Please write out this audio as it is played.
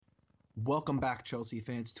Welcome back, Chelsea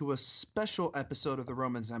fans, to a special episode of the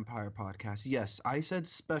Romans Empire podcast. Yes, I said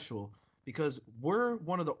special because we're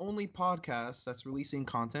one of the only podcasts that's releasing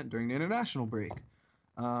content during the international break.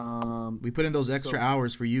 We put in those extra so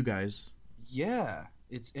hours for you guys. yeah,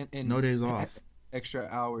 it's No days off. extra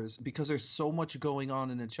hours because there's so much going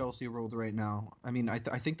on in the Chelsea world right now. I mean, I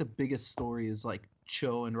think the biggest story is like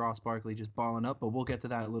Cho and Ross Barkley just balling up, but we'll get to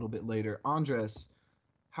that a little bit later. Andres,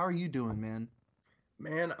 how are you doing, man?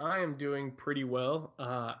 Man, I am doing pretty well.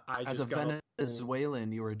 I As a just got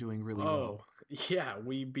Venezuelan, you are doing really well. Oh, yeah,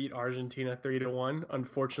 we beat Argentina 3-1.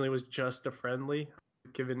 Unfortunately, it was just a friendly,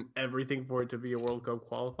 given everything for it to be a World Cup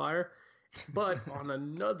qualifier. But on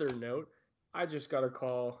another note, I just got a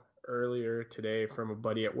call earlier today from a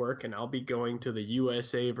buddy at work, and I'll be going to the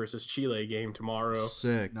USA versus Chile game tomorrow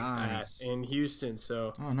Sick. Nice. in Houston.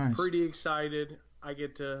 So Oh, nice. pretty excited. I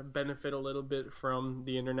get to benefit a little bit from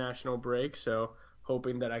the international break, so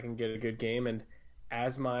hoping that I can get a good game. And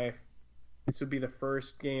this would be the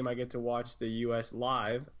first game I get to watch the U.S.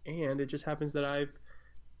 live, and it just happens that I've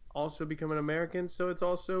also become an American, so it's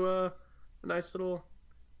also a nice little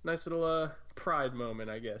pride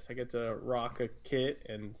moment, I guess. I get to rock a kit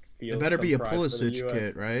and feel It better some be a pride for the Pulisic US.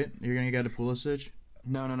 kit, right? You're gonna get a Pulisic.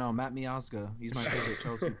 No, Matt Miazga. He's my favorite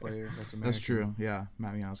Chelsea player. That's American. That's true. Yeah,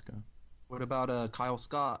 Matt Miazga. What about Kyle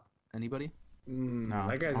Scott? Anybody? No,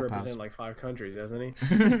 That guy's I'll represented pass. like 5 countries, hasn't he?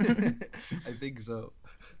 I think so.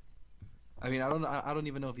 I mean, I don't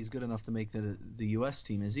even know if he's good enough to make the U.S.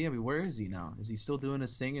 team. Is he? I mean, where is he now? Is he still doing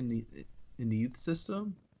his thing in the youth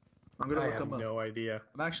system? I'm gonna I look have him up. no idea.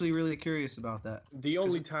 I'm actually really curious about that. The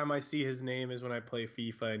only time I see his name is when I play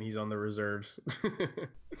FIFA and he's on the reserves.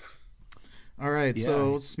 All right. Yeah.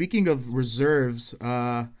 So speaking of reserves,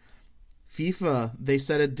 FIFA they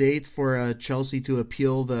set a date for Chelsea to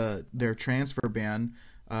appeal their transfer ban.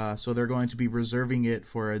 So they're going to be reserving it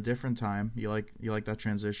for a different time. You like that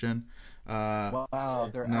transition? Wow,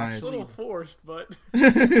 they're Nice. A actually little forced, but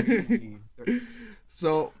crazy.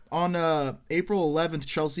 So on April 11th,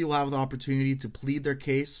 Chelsea will have the opportunity to plead their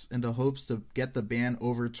case in the hopes to get the ban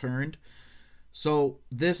overturned. So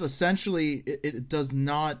this essentially it does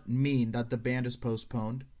not mean that the ban is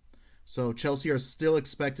postponed. So Chelsea are still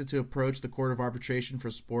expected to approach the Court of Arbitration for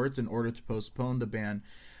Sports in order to postpone the ban.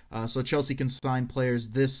 So Chelsea can sign players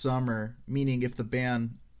this summer, meaning if the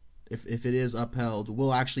ban, if it is upheld,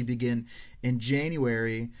 will actually begin in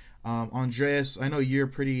January. Andreas, I know you're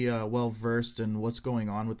pretty well versed in what's going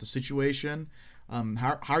on with the situation.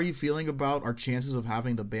 How are you feeling about our chances of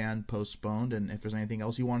having the ban postponed, and if there's anything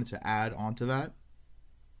else you wanted to add onto that?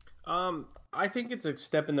 I think it's a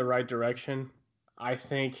step in the right direction. I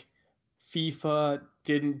think FIFA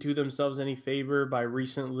didn't do themselves any favor by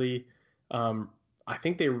recently. I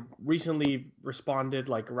think they recently responded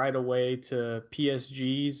like right away to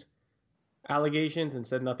PSG's allegations and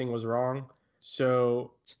said nothing was wrong.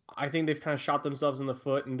 So I think they've kind of shot themselves in the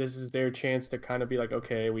foot, and this is their chance to kind of be like,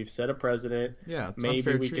 okay, we've set a precedent. Yeah, it's Maybe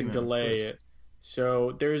unfair we can treatment, of delay course. it.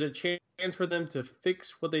 So there's a chance for them to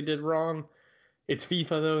fix what they did wrong. It's FIFA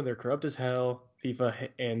though; they're corrupt as hell. FIFA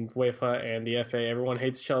and UEFA and the FA, everyone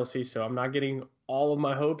hates Chelsea, so I'm not getting all of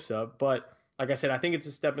my hopes up. But like I said, I think it's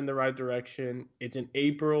a step in the right direction. It's in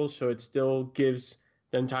April, so it still gives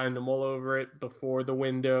them time to mull over it before the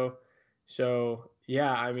window. So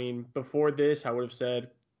yeah, I mean, before this, I would have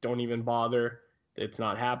said, don't even bother. It's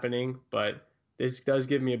not happening, but this does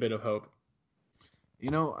give me a bit of hope. You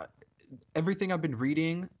know, everything I've been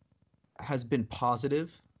reading has been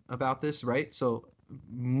positive about this, right? So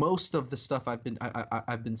most of the stuff I've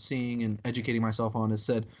been seeing and educating myself on has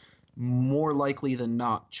said more likely than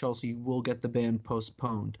not Chelsea will get the ban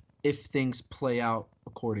postponed if things play out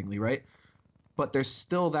accordingly, right? But there's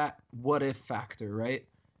still that what if factor, right?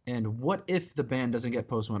 And what if the ban doesn't get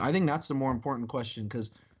postponed? I think that's the more important question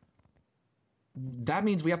because that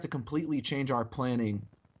means we have to completely change our planning.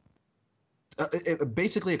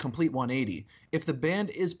 Basically a complete 180. If the ban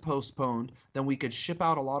is postponed, then we could ship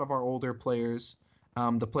out a lot of our older players,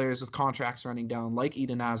 the players with contracts running down, like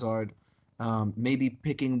Eden Hazard, maybe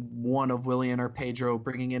picking one of Willian or Pedro,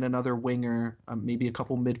 bringing in another winger, maybe a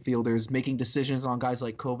couple midfielders, making decisions on guys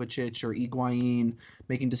like Kovacic or Higuain,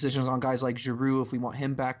 making decisions on guys like Giroud if we want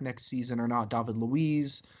him back next season or not, David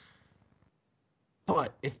Luiz.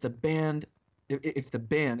 But if the ban,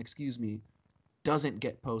 excuse me, doesn't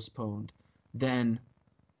get postponed, then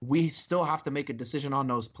we still have to make a decision on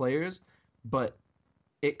those players, but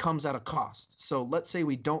it comes at a cost. So let's say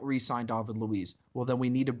we don't re-sign David Luiz. Well, then we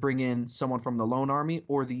need to bring in someone from the loan army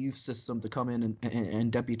or the youth system to come in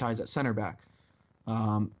and deputize at center back.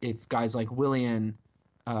 If guys like Willian,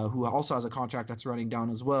 who also has a contract that's running down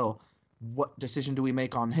as well, what decision do we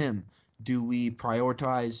make on him? Do we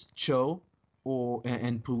prioritize Cho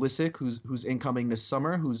and Pulisic, who's incoming this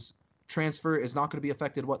summer, whose transfer is not going to be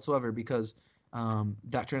affected whatsoever because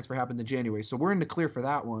that transfer happened in January. So we're in the clear for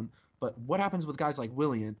that one. But what happens with guys like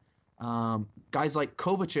Willian? Guys like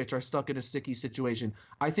Kovacic are stuck in a sticky situation.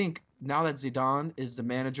 I think now that Zidane is the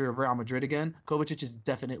manager of Real Madrid again, Kovacic is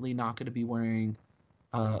definitely not going to be wearing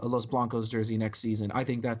a Los Blancos jersey next season. I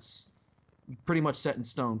think that's pretty much set in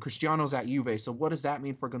stone. Cristiano's at Juve, so what does that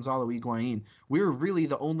mean for Gonzalo Higuain? We were really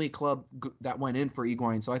the only club that went in for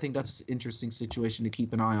Higuain, so I think that's an interesting situation to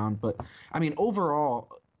keep an eye on. But, I mean, overall,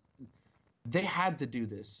 they had to do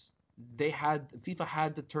this. FIFA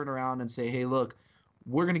had to turn around and say, hey, look,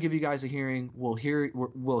 we're going to give you guys a hearing. We'll hear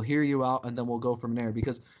you out, and then we'll go from there.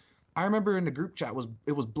 Because I remember in the group chat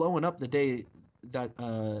it was blowing up the day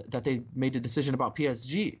that they made the decision about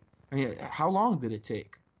PSG. I mean, how long did it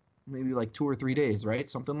take? Maybe like 2 or 3 days, right?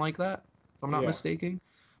 Something like that, if I'm not mistaken.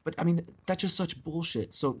 But I mean, that's just such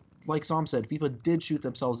bullshit. So, like Sam said, FIFA did shoot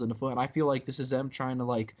themselves in the foot, and I feel like this is them trying to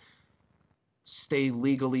like stay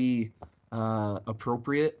legally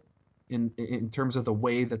appropriate in terms of the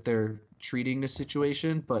way that they're treating the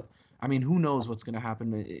situation. But I mean, who knows what's going to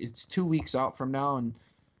happen? It's 2 weeks out from now, and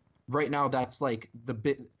right now that's like the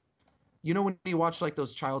bit. You know when you watch like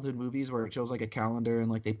those childhood movies where it shows like a calendar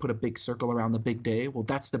and like they put a big circle around the big day? Well,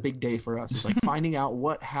 that's the big day for us. It's like finding out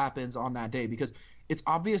what happens on that day, because it's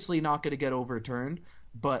obviously not going to get overturned,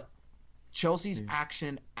 but Chelsea's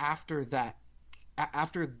action after that,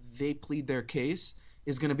 after they plead their case,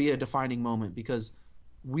 is going to be a defining moment, because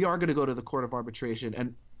we are going to go to the court of arbitration,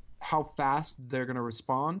 and how fast they're going to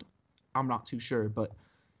respond, I'm not too sure, but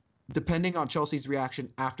depending on Chelsea's reaction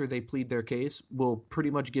after they plead their case will pretty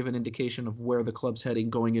much give an indication of where the club's heading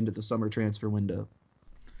going into the summer transfer window.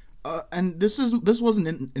 And this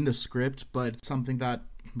wasn't in the script, but something that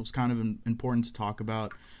was kind of important to talk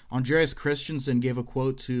about. Andreas Christensen gave a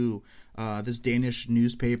quote to this Danish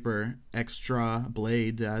newspaper, Extra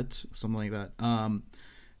Bladet, something like that.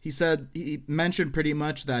 He mentioned pretty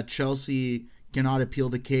much that Chelsea cannot appeal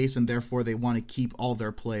the case, and therefore they want to keep all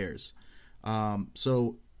their players.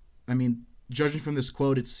 So, I mean, judging from this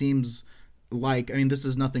quote, it seems like, I mean, this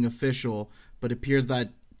is nothing official, but it appears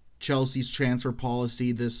that Chelsea's transfer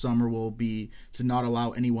policy this summer will be to not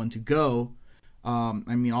allow anyone to go.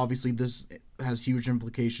 I mean, obviously, this has huge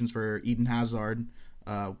implications for Eden Hazard.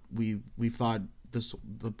 We've thought this,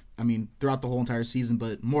 throughout the whole entire season,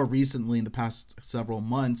 but more recently in the past several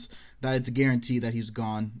months, that it's a guarantee that he's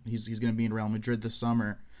gone. He's going to be in Real Madrid this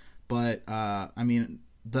summer. But I mean,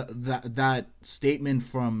 that statement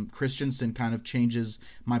from Christensen kind of changes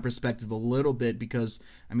my perspective a little bit, because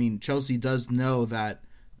I mean, Chelsea does know that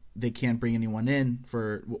they can't bring anyone in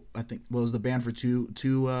for, I think, what was the ban for two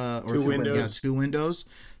windows. Yeah, 2 windows.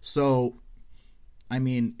 So I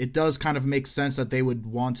mean, it does kind of make sense that they would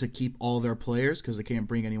want to keep all their players because they can't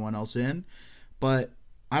bring anyone else in. But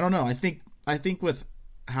I don't know. I think with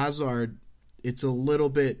Hazard, it's a little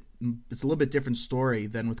bit different story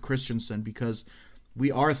than with Christensen, because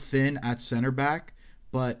we are thin at center back,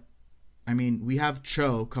 but I mean, we have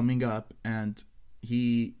Cho coming up, and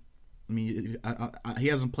he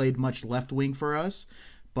hasn't played much left wing for us,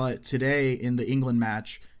 but today in the England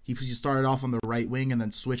match, he started off on the right wing and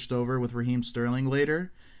then switched over with Raheem Sterling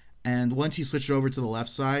later. And once he switched over to the left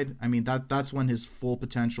side, I mean, that's when his full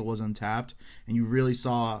potential was untapped, and you really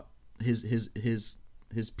saw his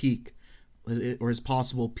peak, or his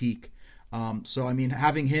possible peak. So I mean,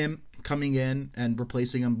 having him coming in and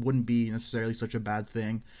replacing him wouldn't be necessarily such a bad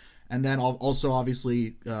thing. And then also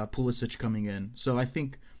obviously Pulisic coming in. So I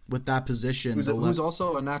think with that position, who's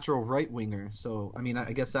also a natural right winger. So I mean,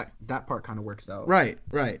 I guess that part kind of works out. Right.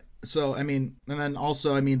 So I mean, and then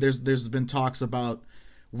also I mean, there's been talks about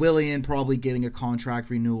Willian probably getting a contract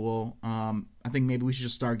renewal. I think maybe we should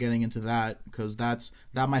just start getting into that, because that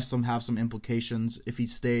might have some implications if he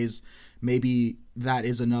stays. Maybe that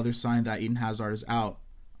is another sign that Eden Hazard is out.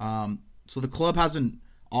 So the club hasn't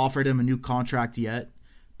offered him a new contract yet,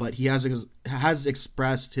 but he has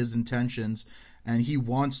expressed his intentions, and he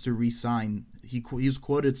wants to re-sign. He's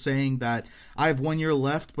quoted saying that, "I have 1 year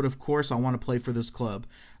left, but of course I want to play for this club.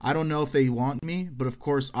 I don't know if they want me, but of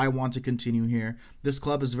course I want to continue here. This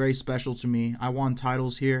club is very special to me. I won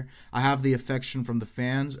titles here. I have the affection from the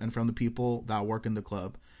fans and from the people that work in the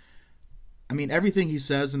club." I mean, everything he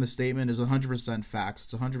says in the statement is 100% facts.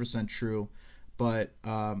 It's 100% true. But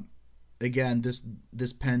again,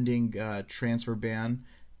 this pending transfer ban,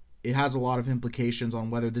 it has a lot of implications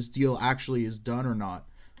on whether this deal actually is done or not.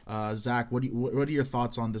 Zach, what are your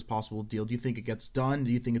thoughts on this possible deal? Do you think it gets done?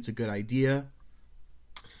 Do you think it's a good idea?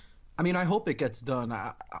 I mean, I hope it gets done.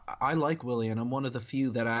 I like Willian. I'm one of the few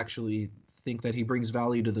that actually think that he brings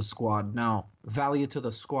value to the squad. Now, value to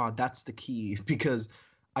the squad, that's the key because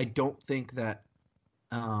I don't think that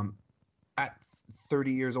at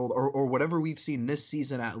 30 years old or whatever we've seen this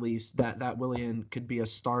season at least that Willian could be a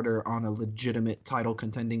starter on a legitimate title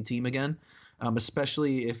contending team again,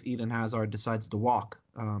 especially if Eden Hazard decides to walk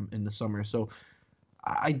in the summer. So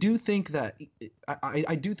I do think that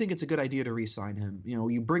I do think it's a good idea to re-sign him. You know,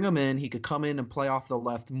 you bring him in, he could come in and play off the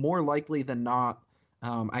left. More likely than not,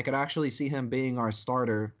 I could actually see him being our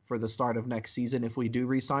starter for the start of next season if we do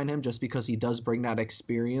re-sign him, just because he does bring that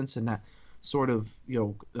experience and that sort of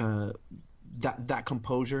that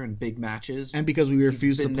composure in big matches. And because we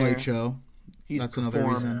refuse to play there. Cho, that's another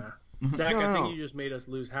performed. reason. Zach, I No. think you just made us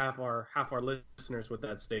lose half our listeners with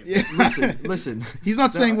that statement. Yeah. Listen. He's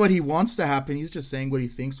not saying what he wants to happen. He's just saying what he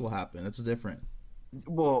thinks will happen. That's different.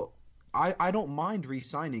 Well, I don't mind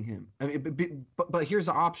re-signing him. I mean, but here's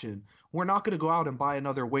the option. We're not going to go out and buy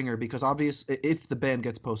another winger because if the ban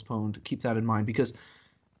gets postponed, keep that in mind because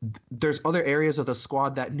there's other areas of the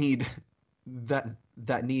squad that need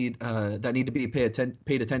need to be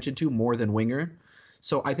paid attention to more than winger.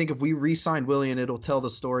 So I think if we re-sign Willian, it'll tell the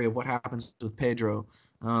story of what happens with Pedro.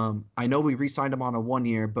 I know we re-signed him on a 1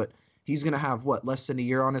 year, but he's going to have, less than a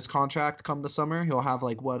year on his contract come the summer? He'll have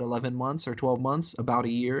 11 months or 12 months, about a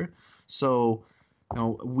year. So,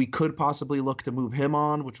 we could possibly look to move him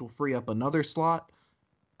on, which will free up another slot.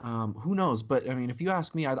 Who knows? But, I mean, if you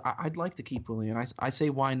ask me, I'd like to keep Willian. I say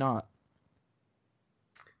why not?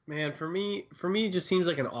 Man, for me, it just seems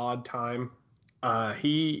like an odd time.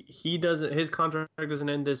 He doesn't. His contract doesn't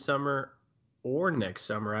end this summer or next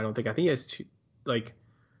summer. I don't think. I think he has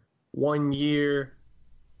 1 year.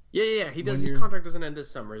 Yeah. He does. His contract doesn't end this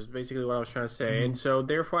summer. Is basically what I was trying to say. Mm-hmm. And so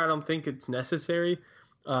therefore, I don't think it's necessary.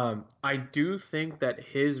 I do think that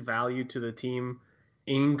his value to the team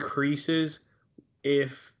increases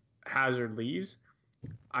if Hazard leaves.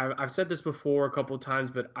 I've said this before a couple of times,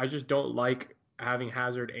 but I just don't like having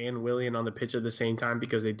Hazard and Willian on the pitch at the same time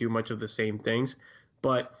because they do much of the same things.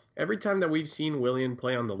 But every time that we've seen Willian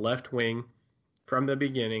play on the left wing from the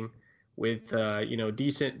beginning with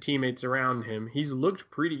decent teammates around him, he's looked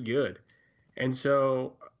pretty good. And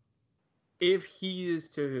so if he is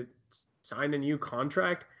to sign a new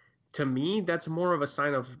contract, to me, that's more of a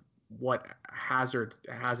sign of what Hazard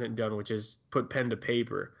hasn't done, which is put pen to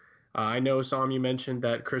paper. I know, Sam, you mentioned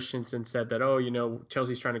that Christensen said that,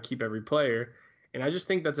 Chelsea's trying to keep every player. And I just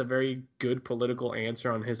think that's a very good political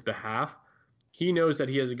answer on his behalf. He knows that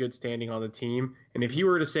he has a good standing on the team. And if he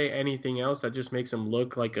were to say anything else, that just makes him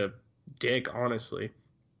look like a dick, honestly.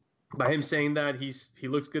 By him saying that, he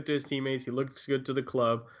looks good to his teammates. He looks good to the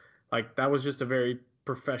club. That was just a very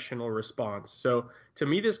professional response. So to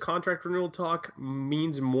me, this contract renewal talk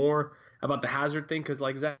means more about the Hazard thing because,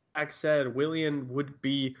 like Zach said, Willian would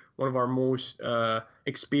be one of our most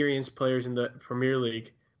experienced players in the Premier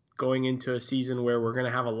League going into a season where we're going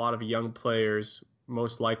to have a lot of young players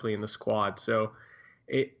most likely in the squad. So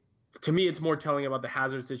to me, it's more telling about the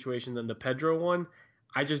Hazard situation than the Pedro one.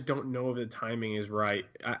 I just don't know if the timing is right.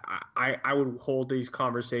 I would hold these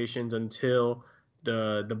conversations until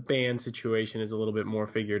the ban situation is a little bit more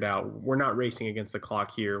figured out. We're not racing against the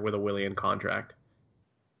clock here with a Willian contract.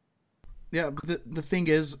 Yeah, but the thing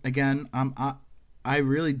is, again, I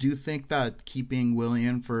really do think that keeping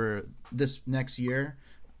Willian for this next year,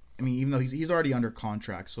 I mean, even though he's already under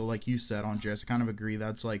contract, so like you said, Andres, I kind of agree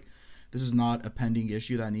that's this is not a pending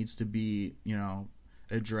issue that needs to be,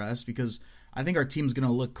 addressed because I think our team's going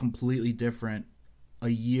to look completely different a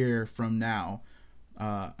year from now.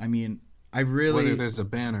 Whether there's a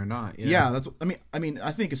ban or not. Yeah, that's. I mean,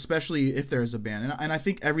 I think especially if there's a ban, and I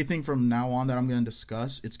think everything from now on that I'm going to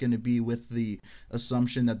discuss, it's going to be with the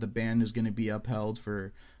assumption that the ban is going to be upheld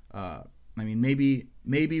for. Maybe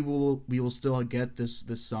we will still get this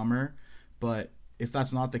summer, but if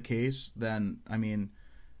that's not the case, then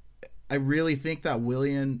I really think that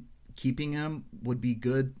Willian keeping him would be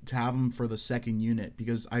good to have him for the second unit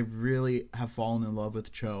because I really have fallen in love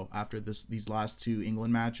with Cho after these last two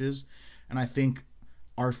England matches. And I think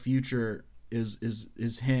our future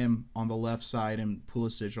is him on the left side and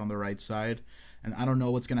Pulisic on the right side. And I don't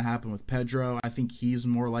know what's going to happen with Pedro. I think he's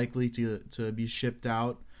more likely to be shipped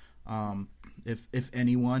out, if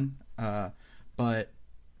anyone. But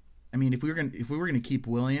I mean, if we were gonna keep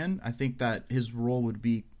Willian, I think that his role would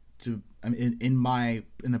be in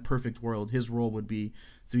the perfect world, his role would be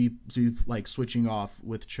to be like switching off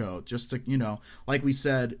with Cho, just to like we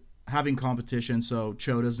said, having competition so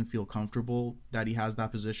Cho doesn't feel comfortable that he has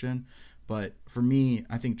that position. But for me,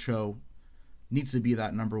 I think Cho needs to be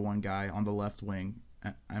that number one guy on the left wing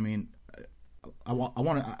I mean,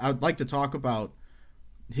 I'd like to talk about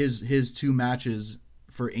his two matches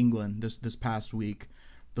for England this past week.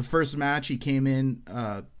 The first match, he came in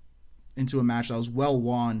into a match that was well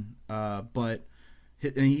won, but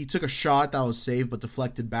he took a shot that was saved but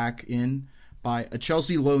deflected back in by a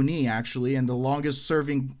Chelsea loanee, actually, and the longest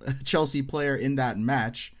serving Chelsea player in that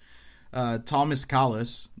match, Thomas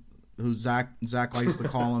Callas, who Zach likes to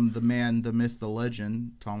call him the man, the myth, the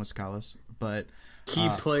legend, Thomas Callas. But key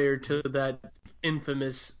player to that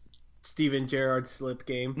infamous Steven Gerrard slip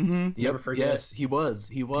game. Mm-hmm. Never forget. Yes, he was.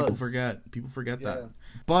 People forget that.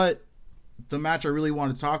 But the match I really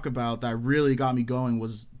want to talk about that really got me going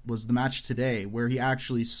was the match today, where he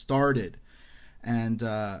actually started, and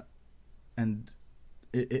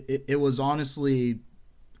it was honestly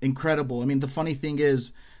incredible. I mean, the funny thing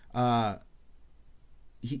is,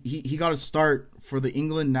 he got a start for the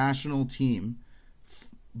England national team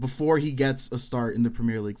before he gets a start in the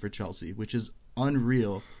Premier League for Chelsea, which is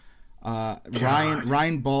unreal.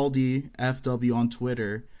 Ryan Baldy FW on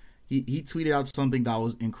Twitter, he tweeted out something that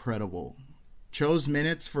was incredible. Cho's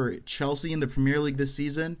minutes for Chelsea in the Premier League this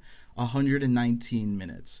season, 119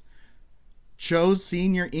 minutes. Cho's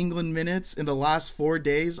senior England minutes in the last 4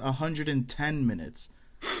 days, 110 minutes.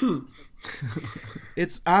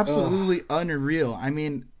 It's absolutely unreal. I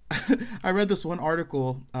mean, I read this one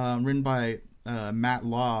article written by Matt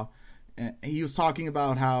Law. And he was talking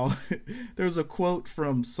about how there was a quote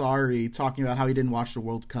from Sarri talking about how he didn't watch the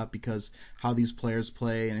World Cup because how these players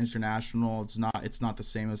play in international, it's not the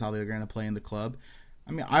same as how they're going to play in the club.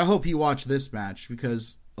 I mean, I hope he watched this match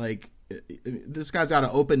because like this guy's got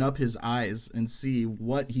to open up his eyes and see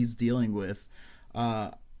what he's dealing with.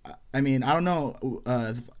 I mean, I don't know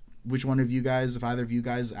which one of you guys, if either of you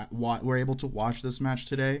guys were able to watch this match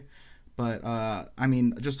today. But, I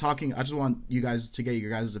mean, I just want you guys to get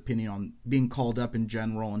your guys' opinion on being called up in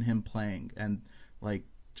general and him playing and, like,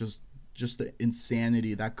 just the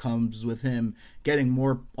insanity that comes with him getting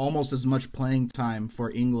almost as much playing time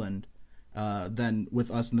for England than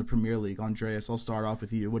with us in the Premier League. Andreas, I'll start off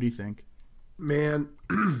with you. What do you think? Man,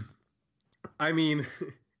 I mean,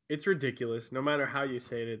 it's ridiculous. No matter how you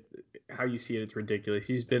say it, how you see it, it's ridiculous.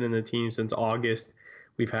 He's been in the team since August.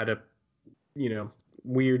 We've had a,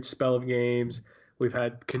 weird spell of games. We've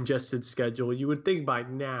had congested schedule. You would think by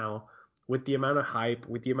now, with the amount of hype,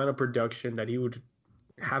 with the amount of production, that he would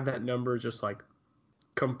have that number just like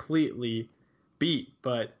completely beat.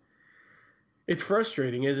 But it's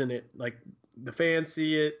frustrating, isn't it? Like the fans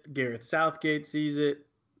see it. Gareth Southgate sees it.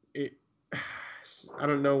 I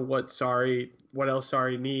don't know what else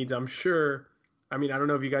Sarri needs. I'm sure. I mean, I don't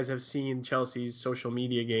know if you guys have seen Chelsea's social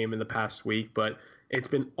media game in the past week, but it's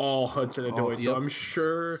been all Hudson-Odoi. So I'm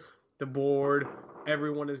sure the board,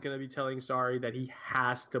 everyone is going to be telling Sarri that he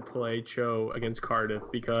has to play Cho against Cardiff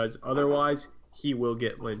because otherwise he will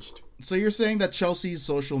get lynched. So you're saying that Chelsea's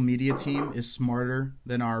social media team is smarter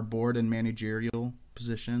than our board and managerial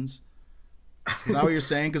positions? Is that what you're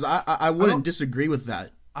saying? Because I wouldn't disagree with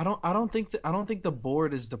that. I don't think the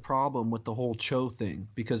board is the problem with the whole Cho thing,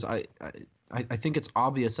 because I think it's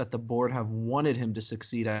obvious that the board have wanted him to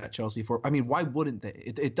succeed at Chelsea I mean, why wouldn't they?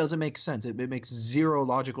 It doesn't make sense. It makes zero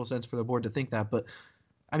logical sense for the board to think that. But,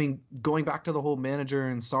 I mean, going back to the whole manager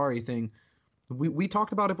and Sarri thing, we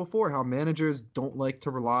talked about it before, how managers don't like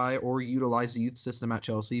to rely or utilize the youth system at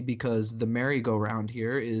Chelsea because the merry-go-round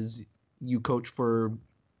here is you coach for,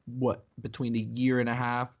 between a year and a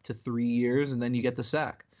half to 3 years, and then you get the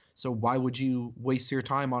sack. So why would you waste your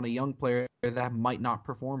time on a young player that might not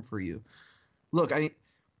perform for you? Look,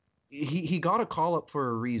 he got a call up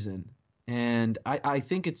for a reason, and I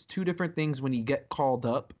think it's two different things when you get called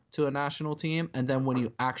up to a national team and then when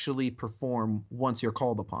you actually perform once you're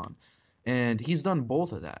called upon. And he's done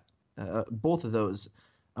both of those.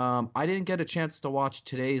 I didn't get a chance to watch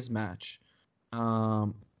today's match,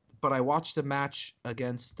 but I watched a match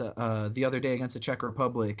against the other day against the Czech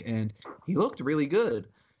Republic, and he looked really good.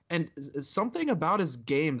 And something about his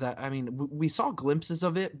game that, I mean, we saw glimpses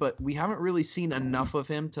of it, but we haven't really seen enough of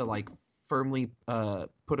him to, like, firmly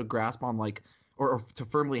put a grasp on, like, or to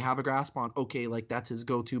firmly have a grasp on, okay, like, that's his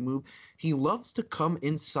go-to move. He loves to come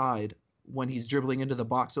inside when he's dribbling into the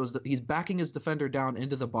box. So he's backing his defender down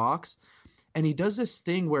into the box, and he does this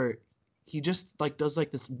thing where he just, like, does,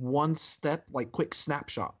 like, this one-step, like, quick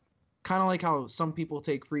snapshot. Kind of like how some people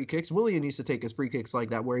take free kicks. Willian used to take his free kicks like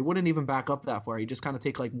that, where he wouldn't even back up that far. He just kind of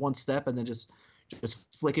take like one step and then just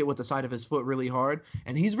flick it with the side of his foot really hard.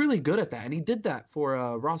 And he's really good at that. And he did that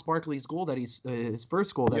for Ross Barkley's goal his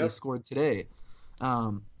first goal that he scored today.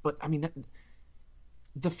 But I mean,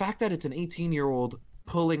 the fact that it's an 18-year-old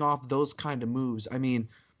pulling off those kind of moves, I mean,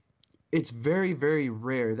 it's very, very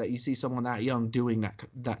rare that you see someone that young doing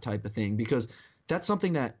that type of thing, because that's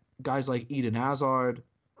something that guys like Eden Hazard,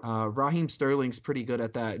 Raheem Sterling's pretty good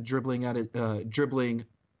at that, dribbling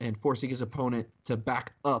and forcing his opponent to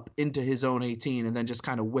back up into his own 18 and then just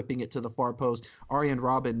kind of whipping it to the far post. Arjen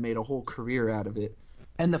Robben made a whole career out of it.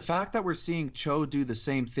 And the fact that we're seeing Cho do the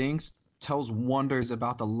same things tells wonders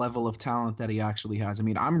about the level of talent that he actually has. I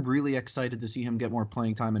mean, I'm really excited to see him get more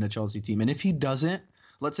playing time in a Chelsea team. And if he doesn't,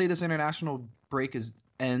 let's say this international break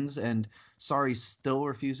ends and Sarri still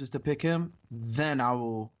refuses to pick him, then I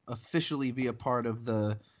will officially be a part of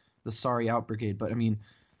the Sarri out brigade. But I mean,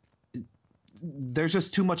 there's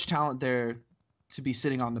just too much talent there to be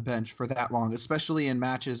sitting on the bench for that long, especially in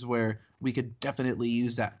matches where we could definitely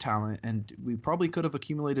use that talent, and we probably could have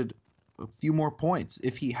accumulated a few more points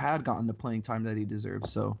if he had gotten the playing time that he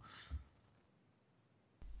deserves. So,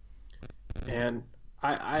 and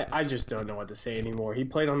I just don't know what to say anymore. He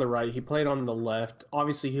played on the right, he played on the left.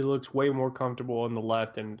 Obviously, he looks way more comfortable on the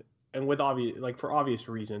left, and with for obvious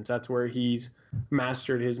reasons. That's where he's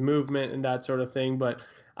mastered his movement and that sort of thing. But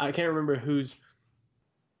I can't remember whose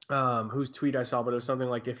tweet I saw, but it was something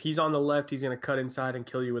like, if he's on the left, he's going to cut inside and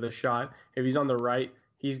kill you with a shot. If he's on the right,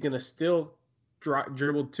 he's going to still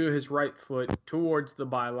dribble to his right foot towards the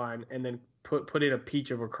byline and then put in a peach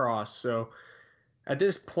of a cross. So at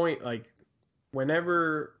this point, like,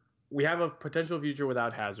 whenever we have a potential future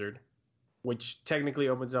without Hazard, which technically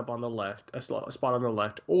opens up on the left, a spot on the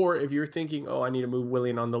left, or if you're thinking, oh, I need to move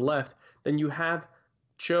Willian on the left, then you have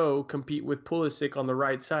Cho compete with Pulisic on the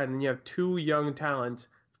right side, and you have two young talents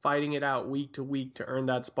fighting it out week to week to earn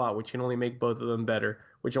that spot, which can only make both of them better,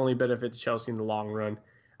 which only benefits Chelsea in the long run.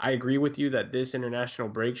 I agree with you that this international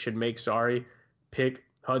break should make Sarri pick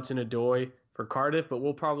Hudson-Odoi for Cardiff, but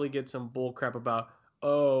we'll probably get some bull crap about,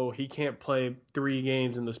 oh, he can't play 3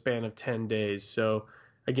 games in the span of 10 days. So,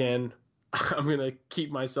 again, I'm going to keep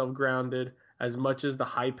myself grounded. As much as the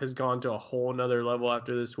hype has gone to a whole nother level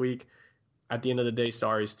after this week, at the end of the day,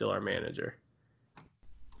 Sarri's still our manager.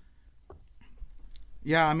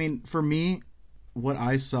 Yeah, I mean, for me, what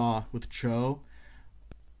I saw with Cho,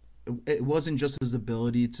 it wasn't just his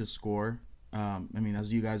ability to score. I mean,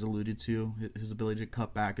 as you guys alluded to, his ability to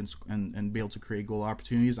cut back and be able to create goal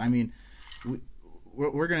opportunities. I mean,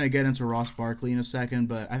 we're going to get into Ross Barkley in a second,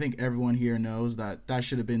 but I think everyone here knows that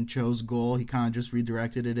should have been Cho's goal. He kind of just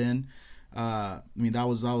redirected it in. I mean, that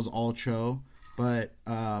was all Cho, but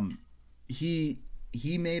he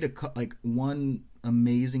made one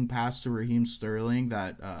amazing pass to Raheem Sterling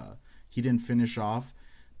that he didn't finish off,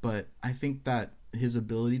 but I think that his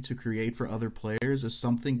ability to create for other players is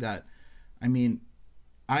something that, I mean,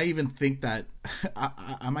 I even think that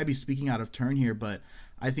I might be speaking out of turn here, but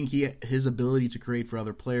I think his ability to create for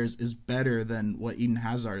other players is better than what Eden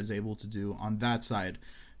Hazard is able to do on that side.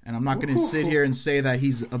 And I'm not going to sit here and say that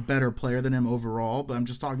he's a better player than him overall, but I'm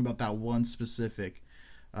just talking about that one specific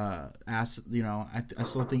I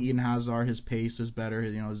still think Eden Hazard, his pace is better.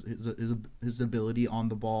 You know, his ability on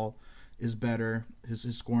the ball is better. His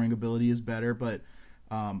scoring ability is better. But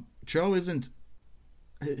Cho isn't,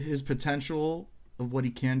 his potential of what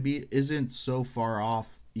he can be isn't so far off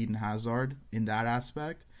Eden Hazard in that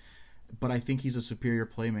aspect. But I think he's a superior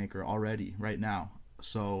playmaker already right now.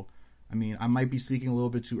 So, I mean, I might be speaking a little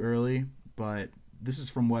bit too early, but this is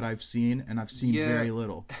from what I've seen, and I've seen very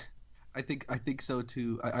little. I think so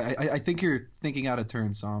too. I think you're thinking out of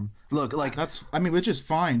turn, Sam. Look, like which is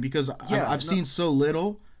fine because I've seen so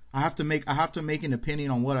little. I have to make an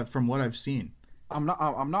opinion on from what I've seen. I'm not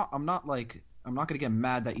gonna get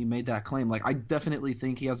mad that you made that claim. Like, I definitely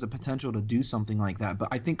think he has the potential to do something like that. But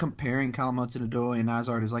I think comparing Callum Hudson-Odoi and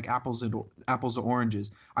Hazard is like apples to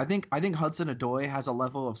oranges. I think Hudson-Odoi has a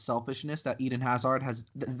level of selfishness that Eden Hazard has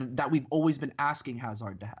that we've always been asking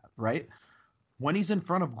Hazard to have, right? When he's in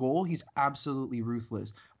front of goal, he's absolutely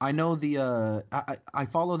ruthless. I know I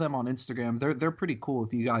follow them on Instagram. They're pretty cool.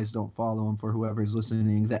 If you guys don't follow them, for whoever's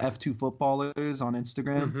listening, the F2 footballers on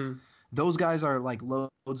Instagram. Mm-hmm. Those guys are like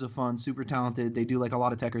loads of fun, super talented. They do like a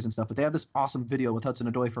lot of techers and stuff. But they have this awesome video with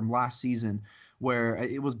Hudson-Odoi from last season where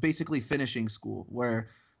it was basically finishing school, where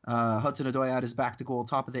Hudson-Odoi had his back to goal,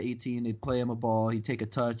 top of the 18. They'd play him a ball, he'd take a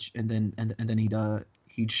touch, and then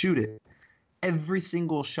he'd shoot it. Every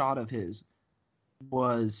single shot of his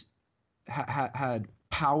had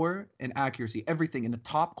power and accuracy, everything in the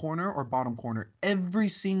top corner or bottom corner, every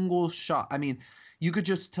single shot. I mean, you could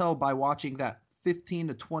just tell by watching that 15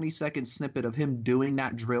 to 20 second snippet of him doing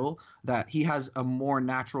that drill that he has a more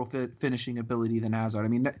natural finishing ability than Hazard. I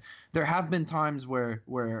mean, there have been times where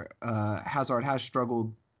Hazard has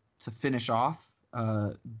struggled to finish off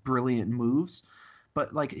brilliant moves,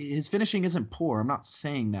 but like his finishing isn't poor. I'm not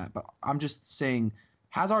saying that, but I'm just saying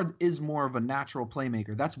Hazard is more of a natural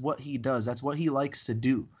playmaker. That's what he does. That's what he likes to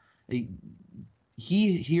do.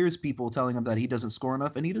 He hears people telling him that he doesn't score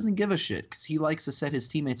enough, and he doesn't give a shit because he likes to set his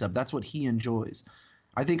teammates up. That's what he enjoys.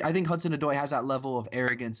 I think Hudson-Odoi has that level of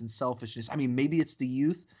arrogance and selfishness. I mean, maybe it's the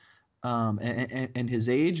youth and his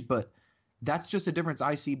age, but that's just a difference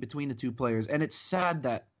I see between the two players. And it's sad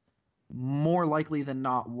that more likely than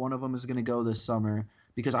not, one of them is going to go this summer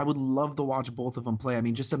because I would love to watch both of them play. I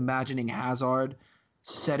mean, just imagining Hazard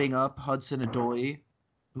setting up Hudson-Odoi,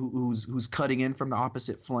 who's cutting in from the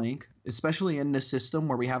opposite flank, especially in this system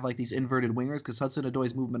where we have like these inverted wingers, because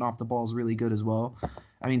Hudson-Odoi's movement off the ball is really good as well.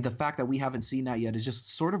 I mean, the fact that we haven't seen that yet is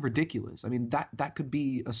just sort of ridiculous. I mean, that could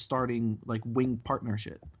be a starting like wing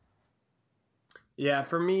partnership. Yeah,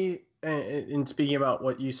 for me, in speaking about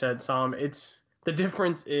what you said, Sam, the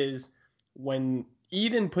difference is when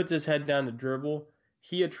Eden puts his head down to dribble,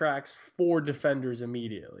 he attracts 4 defenders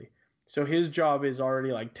immediately. So his job is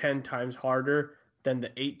already like 10 times harder than the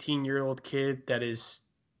 18-year-old kid that is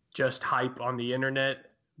just hype on the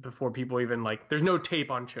internet before people even like. There's no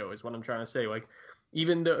tape on Cho, is what I'm trying to say. Like,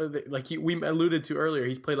 even though, like we alluded to earlier,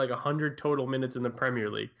 he's played like 100 total minutes in the Premier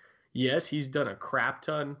League. Yes, he's done a crap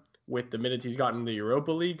ton with the minutes he's gotten in the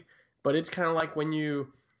Europa League, but it's kind of like when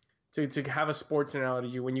you to have a sports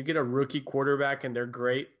analogy, when you get a rookie quarterback and they're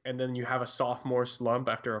great, and then you have a sophomore slump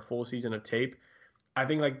after a full season of tape. I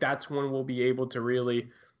think like that's when we'll be able to really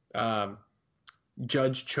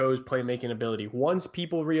judge Cho's playmaking ability. Once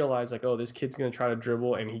people realize like, oh, this kid's going to try to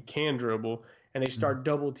dribble and he can dribble, and they start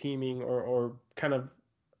double teaming or kind of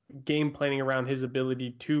game planning around his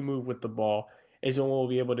ability to move with the ball, is when we'll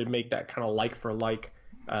be able to make that kind of like for like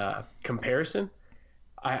comparison.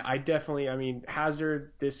 I definitely, I mean,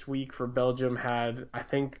 Hazard this week for Belgium had, I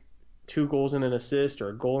think, 2 goals and an assist, or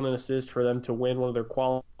a goal and an assist for them to win one of their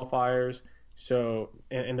qualifiers. So,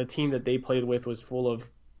 and the team that they played with was full of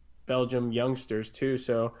Belgium youngsters too.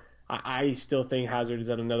 So I still think Hazard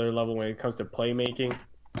is at another level when it comes to playmaking.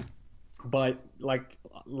 But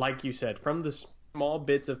like you said, from the small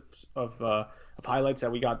bits of highlights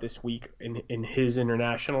that we got this week in his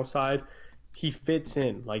international side, he fits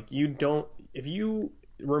in. Like, if you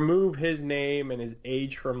remove his name and his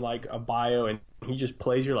age from like a bio and he just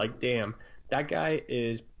plays, you're like, damn, that guy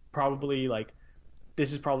is probably like,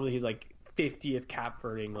 this is probably his like 50th cap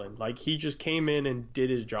for England. Like, he just came in and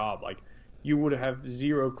did his job. Like, you would have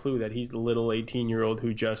zero clue that he's the little 18-year-old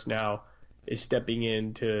who just now is stepping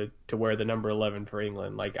in to wear the number 11 for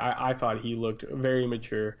England. Like, I thought he looked very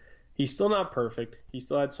mature. He's still not perfect. He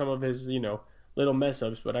still had some of his, little mess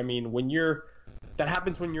ups. But I mean, that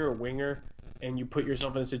happens when you're a winger and you put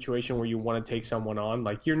yourself in a situation where you want to take someone on.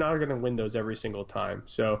 Like, you're not going to win those every single time.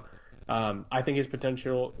 So I think his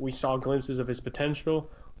potential, we saw glimpses of his potential.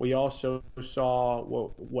 We also saw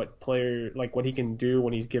what he can do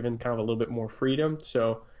when he's given kind of a little bit more freedom.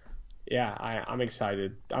 So, yeah, I'm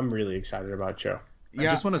excited. I'm really excited about Cho. Yeah. I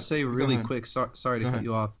just want to say really quick, sorry to cut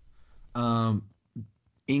you off.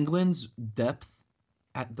 England's depth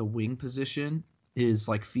at the wing position is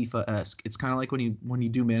like FIFA-esque. It's kind of like when you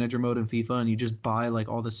do manager mode in FIFA and you just buy like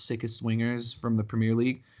all the sickest wingers from the Premier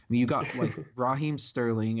League. I mean, you got like Raheem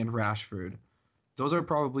Sterling and Rashford. Those are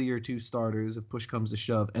probably your 2 starters if push comes to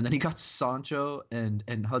shove. And then you got Sancho and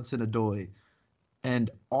Hudson-Odoi.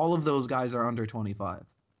 And all of those guys are under 25.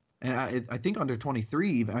 And I think under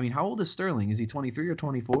 23 even. I mean, how old is Sterling? Is he 23 or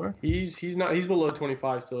 24? He's not. He's below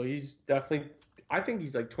 25 still. He's definitely, I think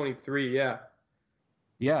he's like 23, yeah.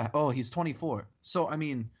 Yeah. Oh, he's 24. So, I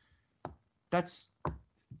mean, that's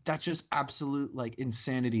just absolute like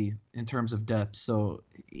insanity in terms of depth. So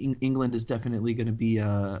England is definitely going to be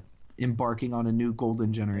embarking on a new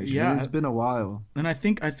golden generation. Yeah, it's been a while. And I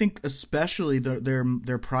think especially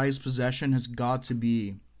their prized possession has got to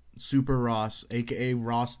be Super Ross, aka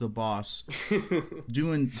Ross the Boss,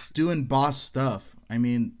 doing boss stuff. I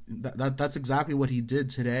mean, that's exactly what he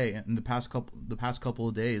did today in the past couple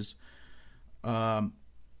of days.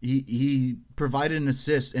 He provided an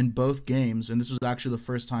assist in both games, and this was actually the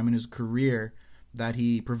first time in his career that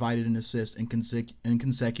he provided an assist in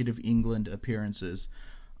consecutive England appearances.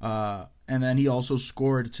 And then he also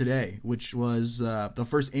scored today, which was the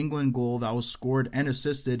first England goal that was scored and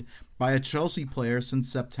assisted by a Chelsea player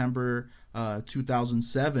since September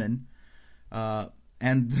 2007.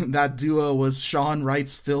 And that duo was Sean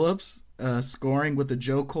Wrights-Phillips scoring with the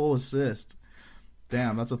Joe Cole assist.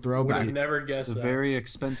 Damn, that's a throwback. Would have never guessed that. It's a very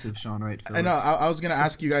expensive Sean Wright-Phillips. I know. I was going to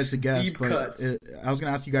ask you guys to guess, Deep but cuts. I was going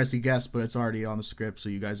to ask you guys to guess, but it's already on the script, so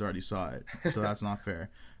you guys already saw it. So that's not fair.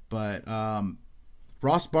 But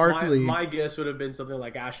Ross Barkley. My guess would have been something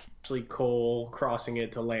like Ashley Cole crossing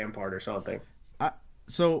it to Lampard or something.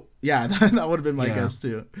 So yeah, that would have been my guess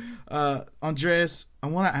too. Andreas, I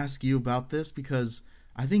want to ask you about this because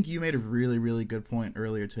I think you made a really, really good point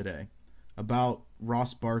earlier today about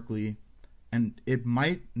Ross Barkley, and it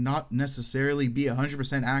might not necessarily be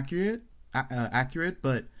 100% accurate,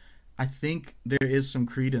 but I think there is some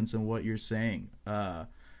credence in what you're saying.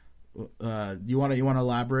 You want to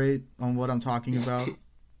elaborate on what I'm talking about?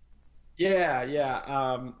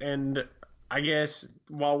 Yeah. And I guess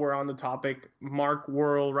while we're on the topic, Mark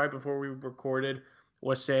Worrell, right before we recorded,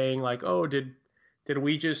 was saying like, "Oh, did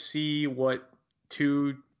we just see what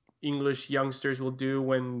two English youngsters will do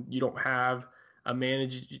when you don't have a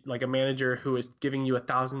manager who is giving you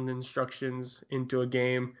 1,000 instructions into a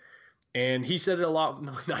game?" And he said it a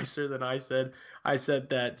lot nicer than I said. I said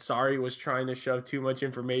that Sarri was trying to shove too much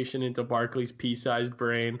information into Barkley's pea-sized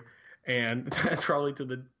brain, and that's probably to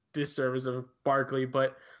the disservice of Barkley.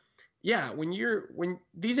 But yeah, when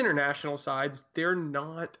these international sides, they're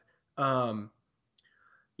not, Gareth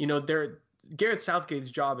Southgate's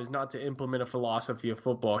job is not to implement a philosophy of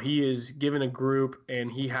football. He is given a group,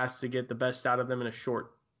 and he has to get the best out of them in a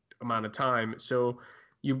short amount of time. So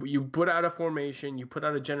you put out a formation, you put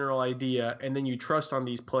out a general idea, and then you trust on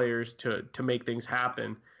these players to make things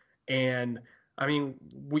happen. And I mean,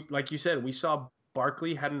 like you said, we saw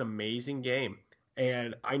Barkley had an amazing game,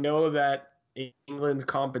 and I know that England's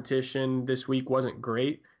competition this week wasn't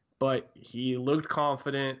great, but he looked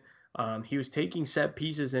confident. He was taking set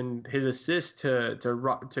pieces, and his assist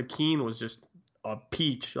to Keane was just a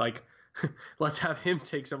peach. Like, let's have him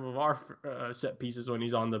take some of our set pieces when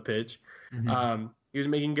he's on the pitch. Mm-hmm. He was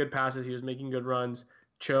making good passes. He was making good runs.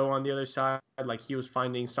 Cho on the other side, like he was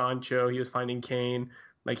finding Sancho. He was finding Kane.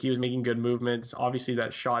 Like he was making good movements. Obviously,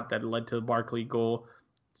 that shot that led to the Barkley goal,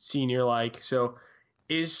 senior-like. So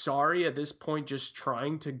is Sarri at this point just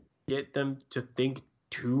trying to get them to think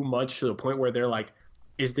too much to the point where they're like,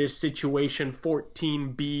 is this situation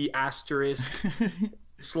 14B asterisk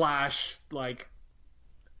 / like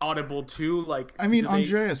audible 2? Like, I mean,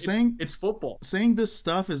 Andrea, it's football. Saying this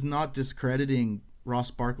stuff is not discrediting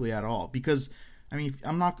Ross Barkley at all, because I mean,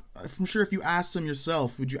 I'm sure if you asked him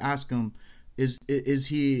yourself, would you ask him, is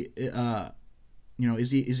he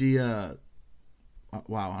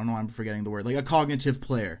wow, I don't know, I'm forgetting the word, like a cognitive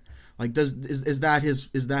player? Like, is that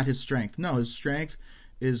his strength? No, his strength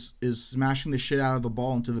is smashing the shit out of the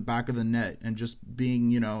ball into the back of the net and just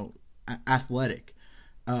being, athletic.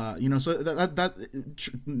 So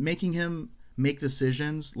that making him make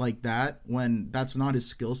decisions like that when that's not his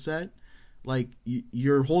skill set, like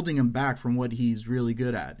you're holding him back from what he's really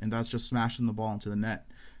good at, and that's just smashing the ball into the net.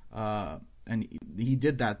 And he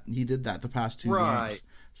did that the past 2 games.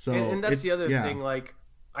 So and that's the other thing. Like,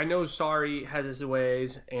 I know Sarri has his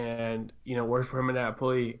ways, and works for him in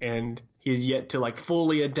Napoli, and he's yet to like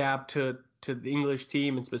fully adapt to the English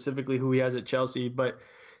team and specifically who he has at Chelsea. But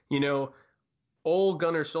old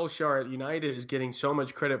Gunnar Solskjaer at United is getting so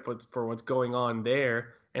much credit for what's going on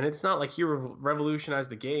there, and it's not like he revolutionized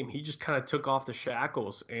the game. He just kind of took off the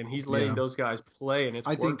shackles, and he's letting those guys play, and it's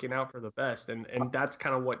working out for the best. And that's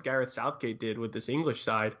kind of what Gareth Southgate did with this English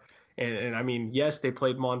side. And I mean, yes, they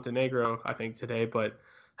played Montenegro, I think, today, but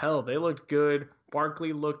hell, they looked good.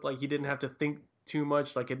 Barkley looked like he didn't have to think too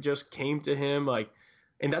much, like it just came to him. Like,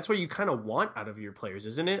 and that's what you kind of want out of your players,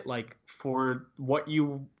 isn't it? Like, for what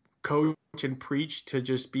you coach and preach to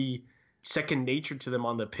just be second nature to them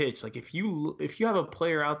on the pitch. Like, if you have a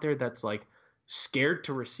player out there that's like scared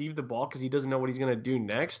to receive the ball because he doesn't know what he's gonna do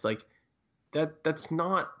next, like that's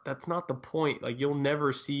not the point. Like, you'll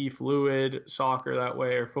never see fluid soccer that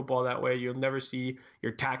way or football that way. You'll never see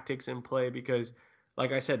your tactics in play because,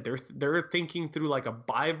 like I said, they're thinking through like a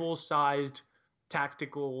Bible-sized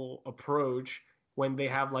tactical approach when they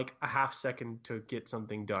have like a half second to get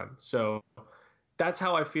something done. So that's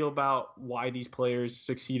how I feel about why these players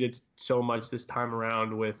succeeded so much this time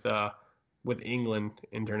around with England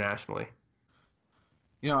internationally.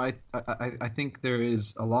 I think there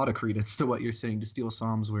is a lot of credence to what you're saying, to steal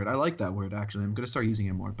Sam's word. I like that word, actually. I'm going to start using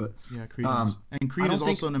it more. But yeah, credence. And Creed is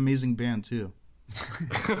also an amazing band too.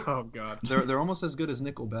 Oh God, they're almost as good as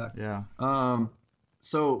Nickelback. Yeah.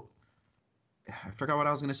 So I forgot what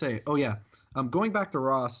I was going to say. Oh yeah. Going back to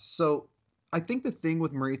Ross. So I think the thing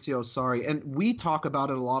with Maurizio Sarri, and we talk about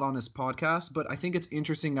it a lot on his podcast, but I think it's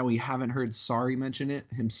interesting that we haven't heard Sarri mention it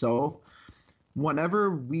himself.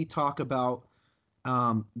 Whenever we talk about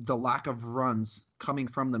the lack of runs coming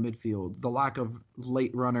from the midfield, the lack of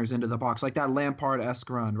late runners into the box, like that Lampard-esque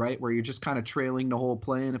run, right, where you're just kind of trailing the whole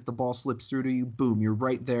play, and if the ball slips through to you, boom, you're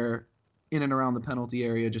right there in and around the penalty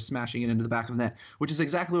area, just smashing it into the back of the net, which is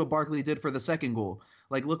exactly what Barkley did for the second goal.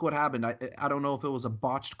 Like, look what happened. I don't know if it was a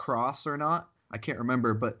botched cross or not. I can't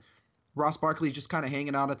remember, but Ross Barkley's just kind of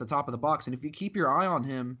hanging out at the top of the box. And if you keep your eye on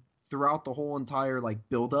him throughout the whole entire like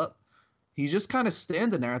build-up, he's just kind of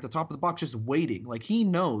standing there at the top of the box just waiting. Like, he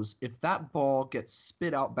knows if that ball gets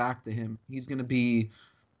spit out back to him, he's going to be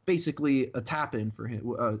basically a tap-in for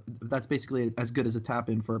him. That's basically as good as a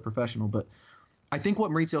tap-in for a professional. But I think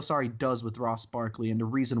what Maurizio Sarri does with Ross Barkley, and the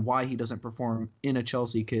reason why he doesn't perform in a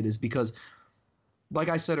Chelsea kid, is because, like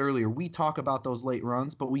I said earlier, we talk about those late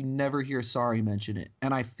runs, but we never hear Sarri mention it.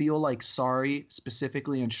 And I feel like Sarri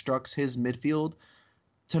specifically instructs his midfield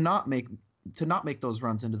to not make those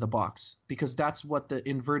runs into the box, because that's what the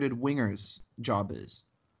inverted winger's job is,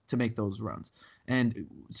 to make those runs. And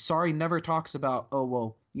Sarri never talks about, oh,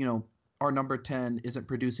 well, you know, our number 10 isn't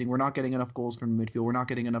producing. We're not getting enough goals from the midfield. We're not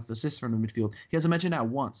getting enough assists from the midfield. He hasn't mentioned that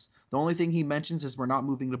once. The only thing he mentions is we're not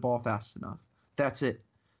moving the ball fast enough. That's it.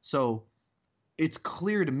 So it's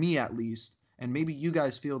clear to me, at least, and maybe you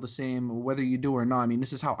guys feel the same, whether you do or not. I mean,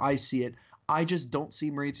 this is how I see it. I just don't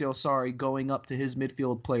see Maurizio Sarri going up to his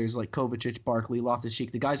midfield players like Kovacic, Barkley,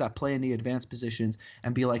 Loftus-Cheek, the guys that play in the advanced positions,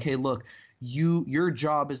 and be like, hey, look, your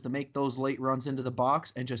job is to make those late runs into the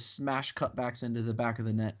box and just smash cutbacks into the back of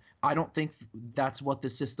the net. I don't think that's what the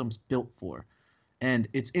system's built for. And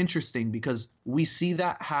it's interesting because we see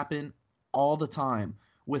that happen all the time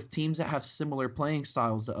with teams that have similar playing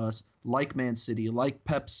styles to us, like Man City, like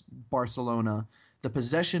Pep's Barcelona. The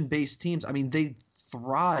possession-based teams, I mean, they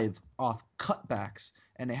thrive off cutbacks,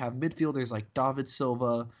 and they have midfielders like David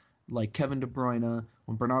Silva, like Kevin De Bruyne.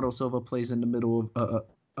 When Bernardo Silva plays in the middle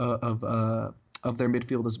of their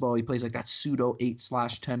midfield as well, he plays like that pseudo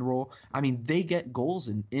 8/10 role. I mean, they get goals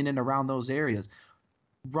in and around those areas.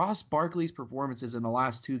 Ross Barkley's performances in the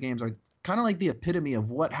last two games are kind of like the epitome of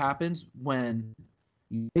what happens when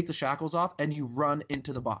you take the shackles off and you run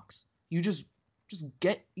into the box. You just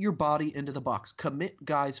get your body into the box, commit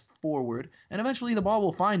guys forward, and eventually the ball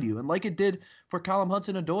will find you. And like it did for Callum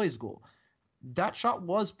Hudson-Odoi's goal, that shot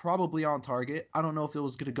was probably on target. I don't know if it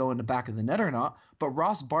was going to go in the back of the net or not, but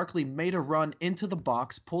Ross Barkley made a run into the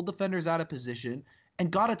box, pulled defenders out of position,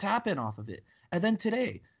 and got a tap in off of it. And then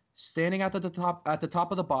today, standing at the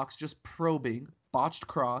top of the box, just probing, botched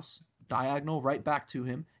cross, diagonal right back to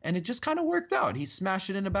him, and it just kind of worked out. He smashed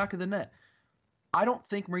it in the back of the net. I don't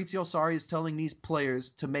think Maurizio Sarri is telling these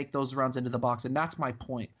players to make those runs into the box, and that's my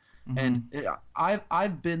point. Mm-hmm. And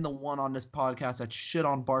I've been the one on this podcast that shit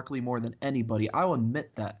on Barkley more than anybody. I'll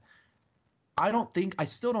admit that. I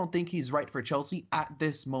still don't think he's right for Chelsea at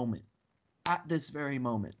this moment, at this very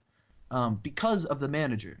moment, because of the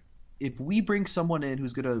manager. If we bring someone in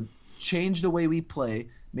who's going to change the way we play,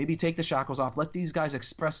 maybe take the shackles off, let these guys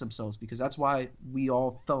express themselves, because that's why we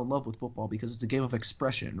all fell in love with football, because it's a game of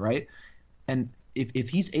expression, right? And if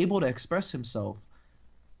he's able to express himself,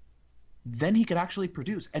 then he could actually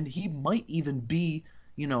produce, and he might even be,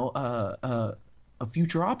 you know, a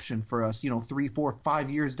future option for us, you know, 3, 4, 5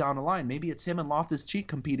 years down the line. Maybe it's him and Loftus-Cheek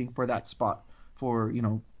competing for that spot for, you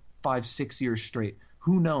know, 5, 6 years straight.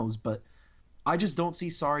 Who knows? But I just don't see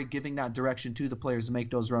Sarri giving that direction to the players to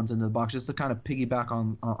make those runs into the box, just to kind of piggyback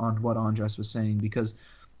on what Andres was saying, because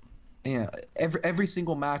yeah, every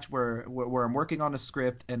single match where I'm working on a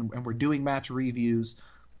script and we're doing match reviews,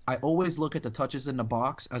 I always look at the touches in the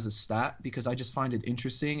box as a stat, because I just find it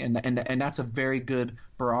interesting, and that's a very good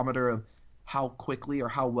barometer of how quickly or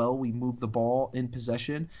how well we move the ball in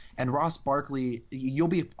possession. And Ross Barkley, you'll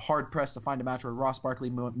be hard pressed to find a match where Ross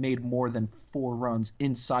Barkley made more than 4 runs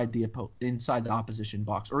inside the opposition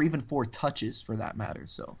box, or even 4 touches for that matter.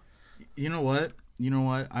 So, you know what?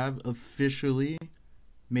 I've officially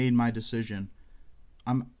made my decision.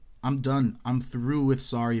 I'm done. I'm through with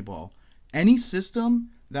Sarri ball. Any system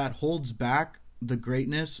that holds back the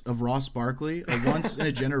greatness of Ross Barkley, a once in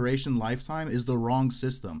a generation lifetime, is the wrong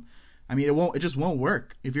system. I mean, it just won't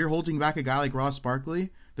work. If you're holding back a guy like Ross Barkley,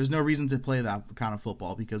 there's no reason to play that kind of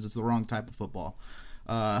football, because it's the wrong type of football.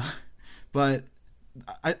 But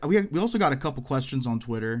we also got a couple questions on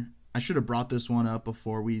Twitter. I should have brought this one up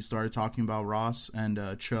before we started talking about Ross and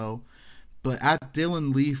Cho. But at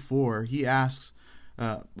Dylan Lee 4, he asks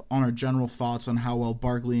on our general thoughts on how well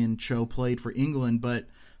Barkley and Cho played for England. But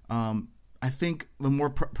I think the more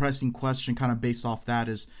pressing question, kind of based off that,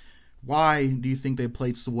 is why do you think they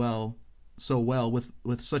played so well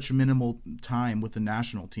with such minimal time with the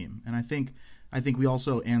national team? And I think we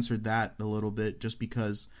also answered that a little bit, just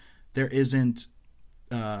because there isn't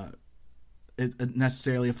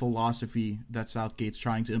necessarily a philosophy that Southgate's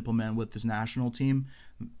trying to implement with this national team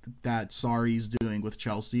that Sarri's doing with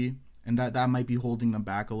Chelsea, and that might be holding them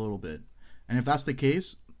back a little bit. And if that's the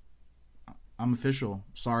case, I'm official.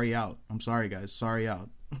 Sorry out. I'm sorry, guys. Sorry out.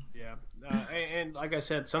 Yeah, and like I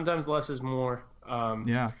said, sometimes less is more.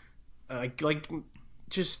 Yeah. Like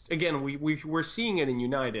just again, we're seeing it in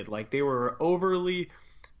United. Like they were overly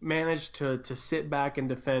managed to sit back and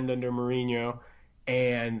defend under Mourinho,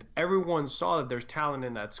 and everyone saw that there's talent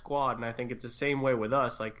in that squad. And I think it's the same way with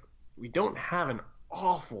us. Like we don't have an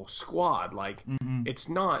awful squad. Like it's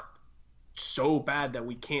not so bad that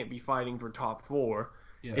we can't be fighting for top four.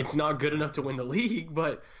 Yeah. It's not good enough to win the league,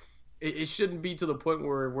 but it shouldn't be to the point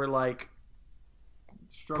where we're like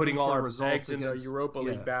putting all our eggs in the Europa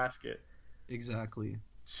League basket. Exactly.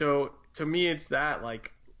 So to me, it's that,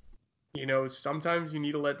 like, you know, sometimes you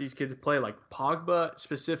need to let these kids play. Like Pogba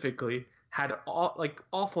specifically had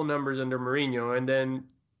awful numbers under Mourinho, and then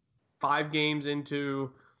 5 games into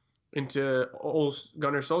old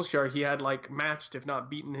Gunnar Solskjaer, he had like matched, if not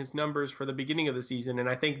beaten, his numbers for the beginning of the season. And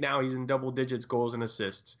I think now he's in double digits goals and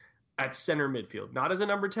assists at center midfield, not as a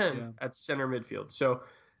number 10, at center midfield. So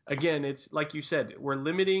again, it's like you said, we're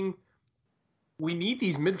limiting. We need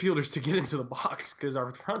these midfielders to get into the box because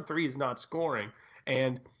our front three is not scoring.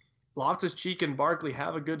 And Loftus-Cheek and Barkley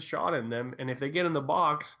have a good shot in them. And if they get in the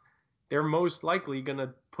box, they're most likely going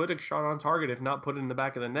to put a shot on target, if not put it in the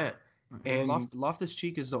back of the net. And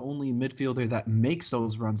Loftus-Cheek is the only midfielder that makes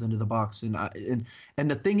those runs into the box, and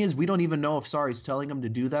the thing is, we don't even know if Sarri's telling him to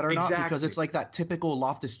do that or not, because it's like that typical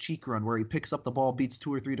Loftus-Cheek run where he picks up the ball, beats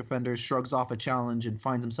 2 or 3 defenders, shrugs off a challenge, and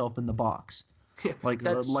finds himself in the box. Like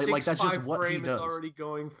that's just what he does. Is already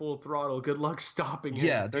going full throttle. Good luck stopping him.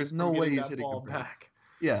 Yeah, there's no way he's hitting ball the back.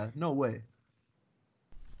 Yeah, no way.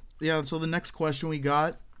 Yeah. So the next question we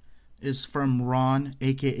got is from Ron,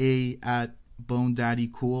 aka at Bone Daddy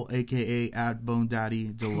Cool, aka at Bone Daddy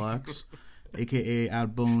Deluxe, aka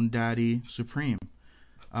at Bone Daddy Supreme.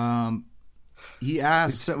 He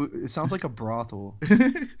asked. It sounds like a brothel.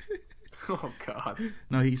 Oh God.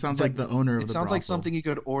 No, he sounds like the owner of the brothel. It sounds like something you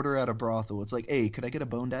could order at a brothel. It's like, hey, could I get a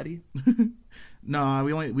Bone Daddy? No,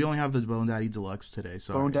 we only have the Bone Daddy Deluxe today.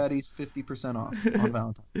 So Bone Daddy's 50% off on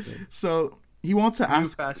Valentine's Day. So he wants to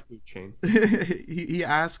ask. New fast food chain. he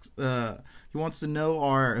asks. He wants to know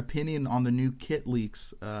our opinion on the new kit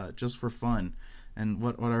leaks, just for fun, and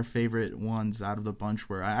what our favorite ones out of the bunch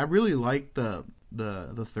were. I really like the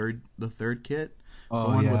third kit, the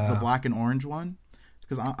one with the black and orange one,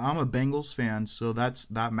 because I'm a Bengals fan, so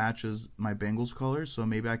that matches my Bengals colors. So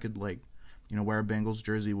maybe I could wear a Bengals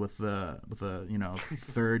jersey with a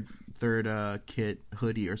third kit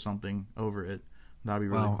hoodie or something over it. That'd be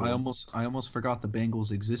really cool. I almost forgot the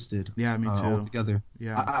Bengals existed. Yeah, me too. Altogether.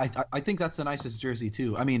 Yeah. I think that's the nicest jersey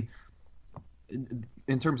too. I mean,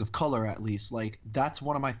 in terms of color at least, like that's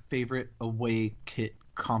one of my favorite away kit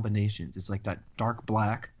combinations. It's like that dark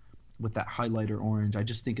black with that highlighter orange. I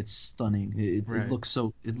just think it's stunning. It looks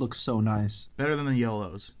so nice. Better than the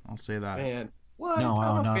yellows. I'll say that. Man. What? No.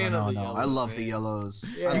 Yellows, I love the yellows.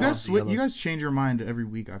 Yeah. You guys change your mind every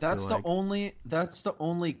week. That's the only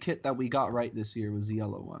kit that we got right this year was the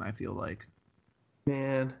yellow one. I feel like.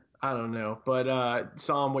 Man, I don't know, but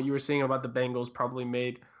Sam, what you were saying about the Bengals probably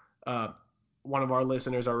made one of our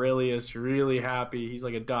listeners, Aurelius, really happy. He's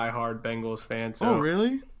like a diehard Bengals fan. So, oh,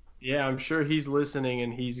 really? Yeah, I'm sure he's listening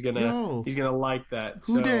and he's gonna like that.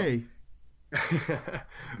 Who dey?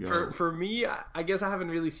 For me, I guess I haven't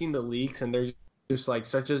really seen the leaks, and there's just like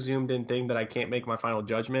such a zoomed in thing that I can't make my final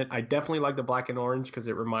judgment. I definitely like the black and orange because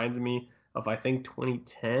it reminds me of, I think,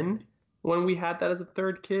 2010 when we had that as a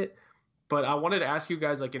third kit. But I wanted to ask you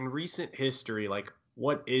guys, like in recent history, like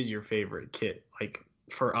what is your favorite kit? Like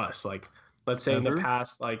for us, like let's say in the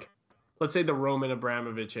past, like let's say the Roman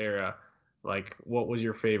Abramovich era, like what was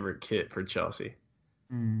your favorite kit for Chelsea?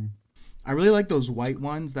 I really like those white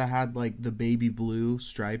ones that had like the baby blue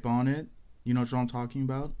stripe on it. You know what I'm talking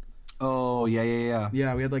about? Oh, yeah.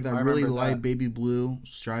 Yeah, we had like that really light baby blue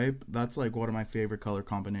stripe. That's like one of my favorite color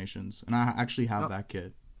combinations. And I actually have that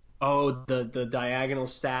kit. Oh, the diagonal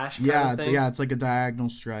sash kind of thing? Yeah, it's like a diagonal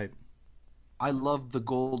stripe. I love the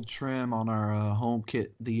gold trim on our home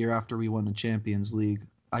kit the year after we won the Champions League.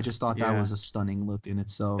 I just thought that was a stunning look in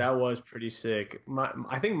itself. That was pretty sick.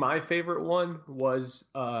 I think my favorite one was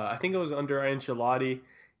I think it was under Ancelotti.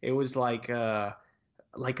 It was it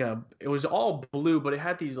was all blue, but it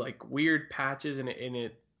had these like weird patches and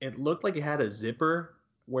it looked like it had a zipper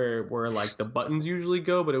where like the buttons usually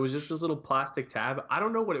go, but it was just this little plastic tab. I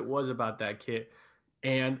don't know what it was about that kit,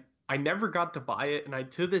 and I never got to buy it,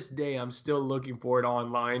 and to this day I'm still looking for it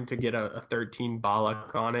online to get a 13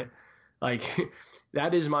 Ballack on it. Like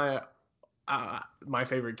that is my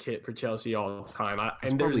favorite kit for Chelsea all the time.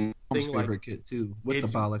 It's probably my favorite kit too, with the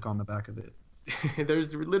Ballack on the back of it.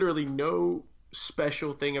 There's literally no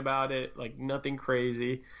special thing about it, like nothing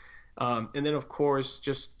crazy. And then, of course,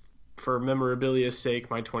 just for memorabilia's sake,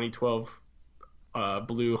 my 2012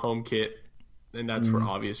 blue home kit, and that's for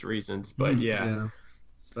obvious reasons. But yeah,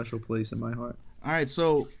 special place in my heart. All right,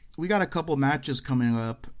 so we got a couple matches coming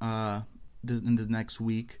up in the next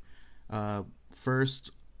week.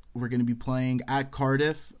 First, we're going to be playing at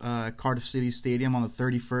Cardiff, Cardiff City Stadium on the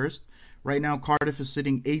 31st. Right now, Cardiff is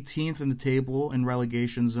sitting 18th in the table in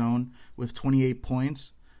relegation zone with 28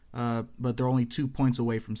 points, but they're only 2 points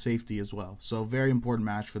away from safety as well. So very important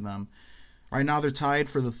match for them. Right now, they're tied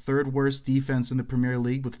for the third worst defense in the Premier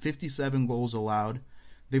League with 57 goals allowed.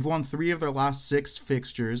 They've won 3 of their last 6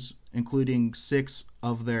 fixtures, including 6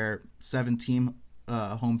 of their 17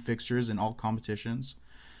 home fixtures in all competitions.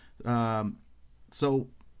 So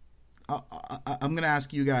I'm going to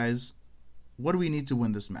ask you guys, what do we need to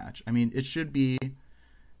win this match? I mean, it should be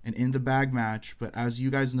an in-the-bag match, but as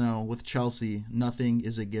you guys know, with Chelsea, nothing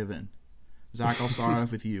is a given. Zach, I'll start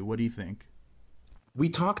off with you. What do you think? We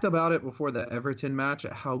talked about it before the Everton match,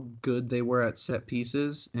 how good they were at set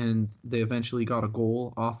pieces, and they eventually got a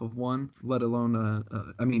goal off of one, let alone,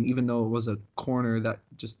 even though it was a corner that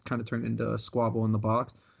just kind of turned into a squabble in the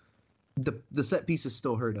box, the set pieces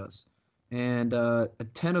still hurt us. And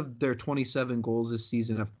 10 of their 27 goals this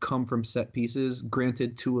season have come from set pieces.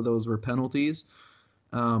 Granted, 2 of those were penalties.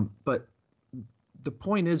 But the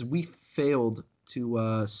point is, we failed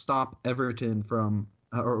to stop Everton from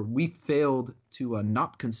or we failed to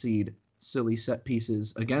not concede silly set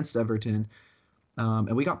pieces against Everton,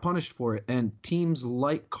 and we got punished for it. And teams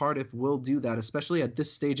like Cardiff will do that, especially at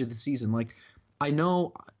this stage of the season. Like, I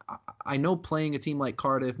know playing a team like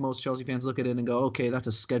Cardiff, most Chelsea fans look at it and go, okay, that's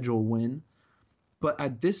a schedule win. But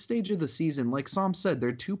at this stage of the season, like Sam said,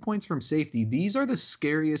 they're 2 points from safety. These are the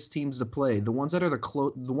scariest teams to play. The ones that are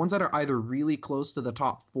the ones that are either really close to the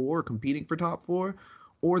top 4, competing for top 4,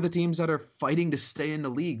 or the teams that are fighting to stay in the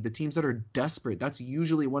league, the teams that are desperate. That's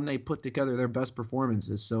usually when they put together their best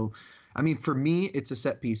performances. So, I mean, for me, it's a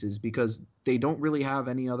set pieces because they don't really have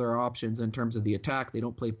any other options in terms of the attack. They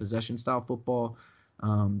don't play possession-style football.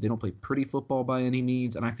 They don't play pretty football by any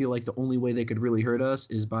means. And I feel like the only way they could really hurt us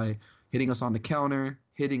is by hitting us on the counter,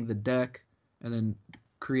 hitting the deck, and then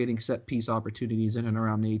creating set-piece opportunities in and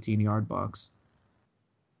around the 18-yard box.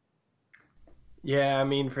 Yeah, I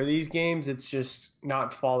mean, for these games, it's just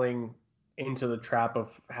not falling into the trap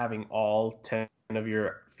of having all 10 of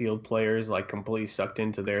your field players like completely sucked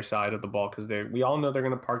into their side of the ball, because we all know they're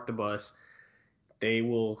going to park the bus. They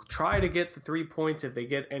will try to get the 3 points if they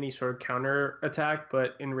get any sort of counter attack,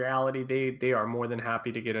 but in reality, they are more than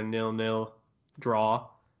happy to get a 0-0 draw,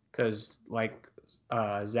 because like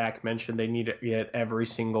Zach mentioned, they need to get every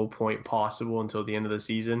single point possible until the end of the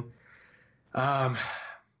season.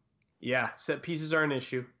 Yeah, set pieces are an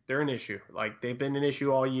issue. They're an issue. Like, they've been an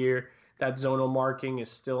issue all year. That zonal marking is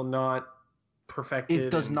still not perfected. It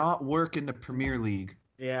does not work in the Premier League.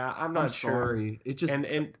 Yeah, I'm not sure. Sorry. It just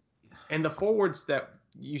and the forwards that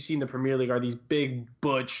you see in the Premier League are these big,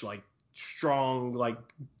 butch, like strong, like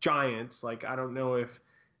giants. Like, I don't know if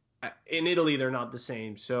in Italy they're not the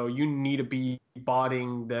same. So you need to be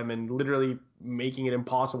bodying them and literally making it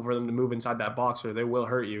impossible for them to move inside that box, or they will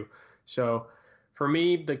hurt you. So for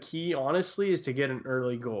me, the key, honestly, is to get an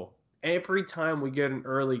early goal. Every time we get an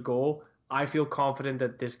early goal, I feel confident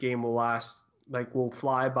that this game will will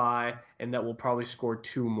fly by, and that we'll probably score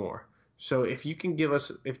 2 more. So if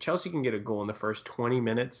Chelsea can get a goal in the first 20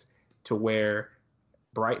 minutes to where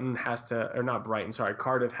Cardiff has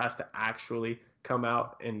to actually come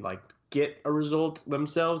out and like get a result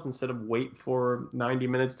themselves instead of wait for 90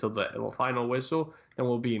 minutes till the final whistle, then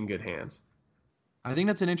we'll be in good hands. I think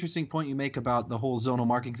that's an interesting point you make about the whole zonal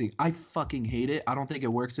marking thing. I fucking hate it. I don't think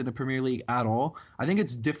it works in the Premier League at all. I think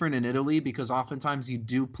it's different in Italy because oftentimes you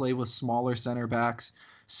do play with smaller center backs.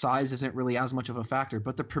 Size isn't really as much of a factor.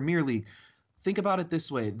 But the Premier League, think about it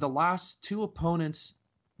this way. The last 2 opponents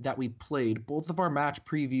that we played, both of our match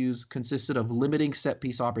previews consisted of limiting set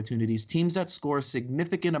piece opportunities, teams that score a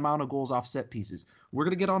significant amount of goals off set pieces. We're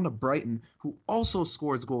going to get on to Brighton, who also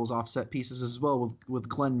scores goals off set pieces as well, with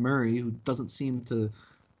Glenn Murray, who doesn't seem to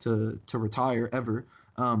retire ever.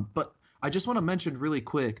 But I just want to mention really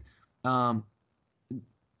quick,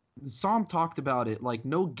 Sam talked about it, like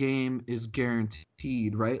no game is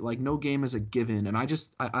guaranteed, right? Like no game is a given. And I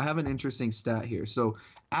have an interesting stat here. So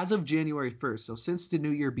as of January 1st, so since the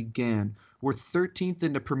new year began, we're 13th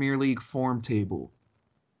in the Premier League form table,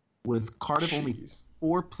 with Cardiff only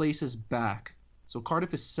 4 places back. So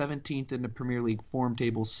Cardiff is 17th in the Premier League form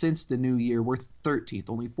table since the new year. We're 13th,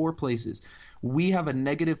 only 4 places. We have a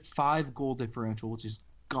 -5 goal differential, which is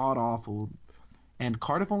god-awful. and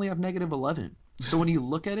Cardiff only have -11. So when you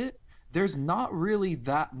look at it, there's not really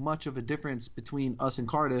that much of a difference between us and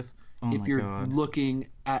Cardiff if you're looking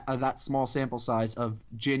at that small sample size of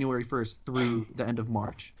January 1st through the end of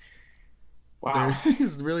March. Wow. There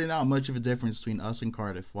is really not much of a difference between us and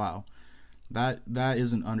Cardiff. Wow. That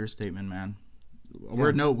is an understatement, man.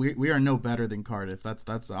 Yeah. We are no better than Cardiff.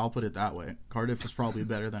 That's I'll put it that way. Cardiff is probably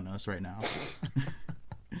better than us right now.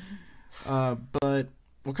 But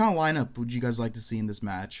what kind of lineup would you guys like to see in this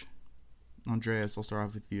match? Andreas, I'll start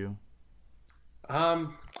off with you.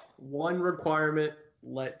 One requirement: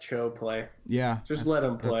 let Cho play. Yeah, just let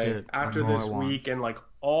him play. After this week and like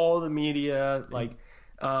all the media, like.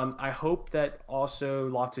 I hope that also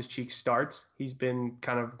Loftus-Cheek starts. He's been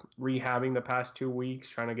kind of rehabbing the past 2 weeks,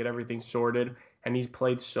 trying to get everything sorted, and he's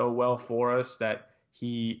played so well for us that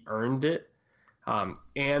he earned it.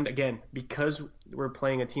 And again, because we're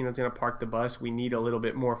playing a team that's going to park the bus, we need a little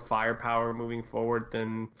bit more firepower moving forward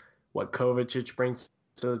than what Kovacic brings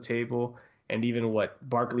to the table and even what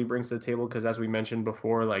Barkley brings to the table, because as we mentioned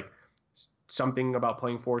before, like something about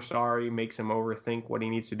playing for Sarri makes him overthink what he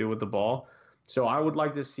needs to do with the ball. So I would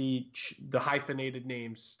like to see the hyphenated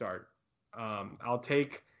names start. I'll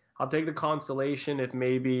take the consolation if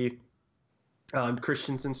maybe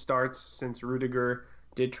Christensen starts, since Rudiger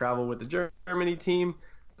did travel with the Germany team.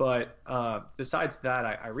 But besides that,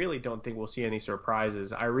 I really don't think we'll see any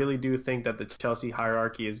surprises. I really do think that the Chelsea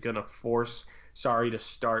hierarchy is going to force Sarri to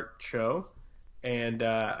start Cho. And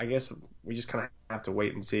I guess we just kind of have to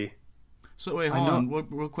wait and see. So wait, hold on,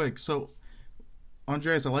 real quick. So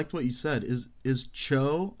Andreas, I liked what you said. Is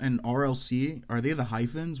Cho and RLC, are they the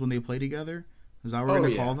hyphens when they play together? Is that what we're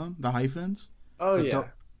going to call them? The hyphens?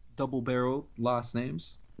 Double-barrel last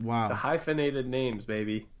names. Wow. The hyphenated names,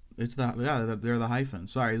 baby. They're the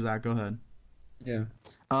hyphens. Sorry, Zach, go ahead. Yeah.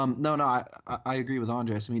 No, I agree with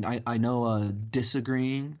Andres. I mean, I know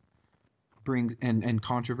disagreeing brings and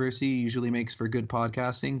controversy usually makes for good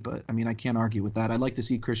podcasting, but I mean, I can't argue with that. I'd like to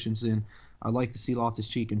see Christensen. I'd like to see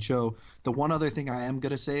Loftus-Cheek and Cho. The one other thing I am going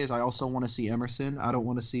to say is I also want to see Emerson. I don't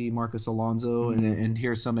want to see Marcus Alonso and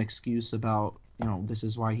hear some excuse about, this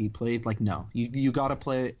is why he played. Like, no. You got to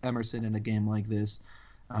play Emerson in a game like this.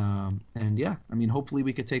 And, yeah, I mean, hopefully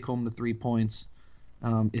we could take home the 3 points.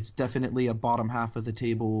 It's definitely a bottom half of the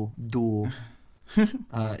table duel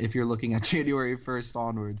if you're looking at January 1st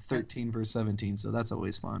onward, 13 versus 17. So that's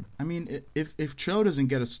always fun. I mean, if Cho doesn't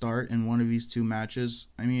get a start in one of these two matches,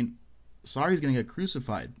 I mean, Sarri's going to get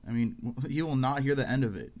crucified. I mean, he will not hear the end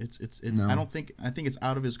of it. No. I think it's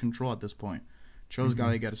out of his control at this point. Cho's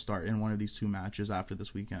got to get a start in one of these two matches after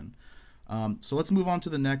this weekend. So let's move on to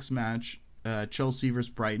the next match, Chelsea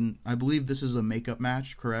versus Brighton. I believe this is a makeup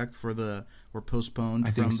match, correct? Or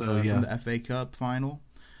postponed from the FA Cup final.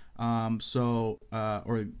 Or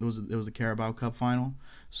it was a Carabao Cup final.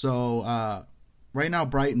 So right now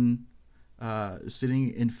Brighton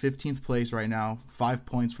sitting in 15th place right now, 5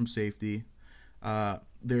 points from safety.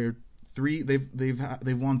 They've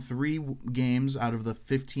won 3 games out of the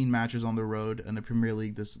 15 matches on the road in the Premier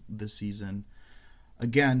League this season.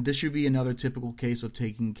 Again, this should be another typical case of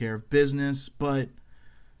taking care of business, but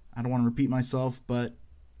I don't want to repeat myself, but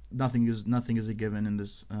nothing is a given in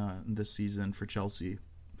this season for Chelsea.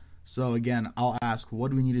 So again, I'll ask, what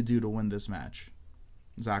do we need to do to win this match?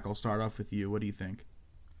 Zach, I'll start off with you. What do you think?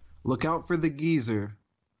 Look out for the geezer.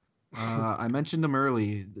 I mentioned him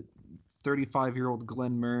early, the 35-year-old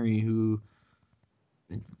Glenn Murray, who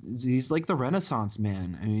he's like the Renaissance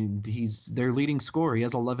man. I mean, he's their leading scorer. He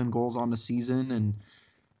has 11 goals on the season, and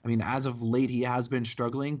I mean, as of late, he has been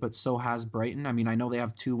struggling, but so has Brighton. I mean, I know they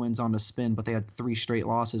have 2 wins on the spin, but they had 3 straight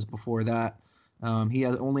losses before that. He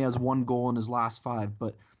only has 1 goal in his last 5,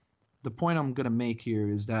 but the point I'm going to make here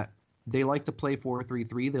is that they like to play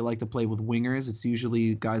 4-3-3. They like to play with wingers. It's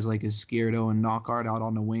usually guys like Izquierdo and Knockaert out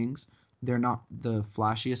on the wings. They're not the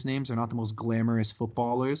flashiest names. They're not the most glamorous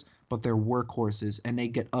footballers, but they're workhorses, and they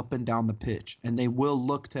get up and down the pitch. And they will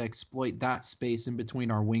look to exploit that space in between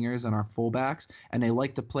our wingers and our fullbacks, and they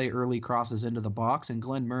like to play early crosses into the box, and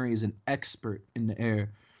Glenn Murray is an expert in the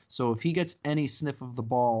air. So if he gets any sniff of the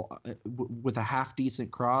ball with a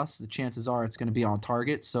half-decent cross, the chances are it's going to be on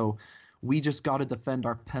target. So we just got to defend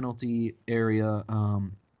our penalty area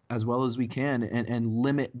as well as we can and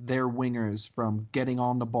limit their wingers from getting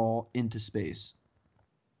on the ball into space.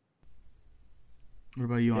 What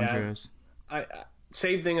about you, Andreas?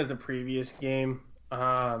 Same thing as the previous game.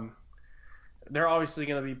 They're obviously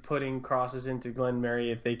going to be putting crosses into Glenn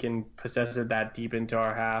Murray if they can possess it that deep into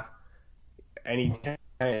our half. Any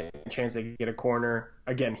chance they get a corner.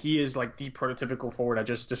 Again, he is like the prototypical forward I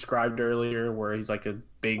just described earlier, where he's like a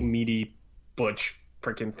big, meaty, butch,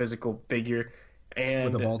 freaking physical figure. with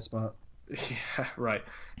And a bald spot. yeah, right.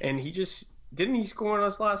 And he just didn't he score on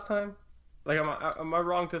us last time? Like, am I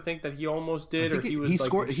wrong to think that he almost I did, or think he he was like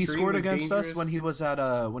scored. He scored extremely against us dangerous? when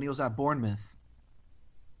he was at Bournemouth.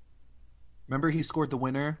 Remember, he scored the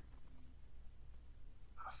winner.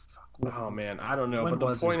 Oh man, I don't know. When But the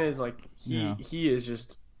was point it? is, like, Yeah. he is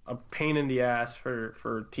just a pain in the ass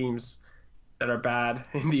for teams that are bad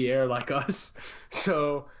in the air like us.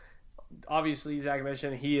 So obviously, Zach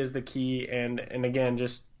mentioned he is the key, and again,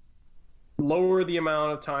 just lower the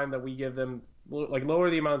amount of time that we give them, like lower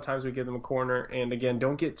the amount of times we give them a corner, and again,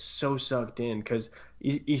 don't get so sucked in because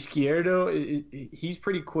Izquierdo, he's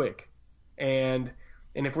pretty quick, and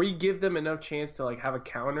if we give them enough chance to like have a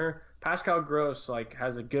counter, Pascal Gross like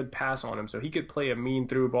has a good pass on him, so he could play a mean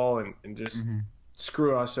through ball and just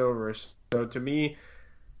screw us over. So to me,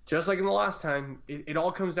 just like in the last time, it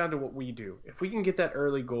all comes down to what we do. If we can get that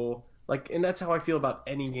early goal, like, and that's how I feel about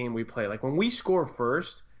any game we play. Like when we score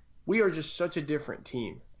first, we are just such a different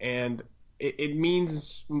team, and it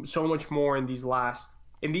means so much more in these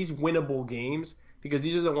winnable games because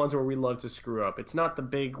these are the ones where we love to screw up. It's not the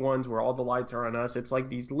big ones where all the lights are on us. It's like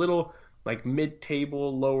these little like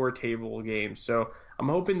mid-table, lower-table games. So I'm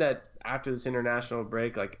hoping that after this international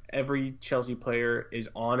break, like every Chelsea player is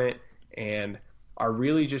on it and are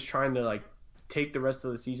really just trying to like take the rest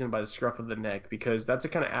of the season by the scruff of the neck because that's the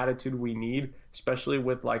kind of attitude we need, especially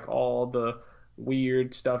with like all the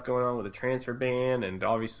weird stuff going on with the transfer ban and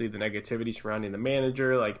obviously the negativity surrounding the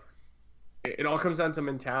manager. Like it all comes down to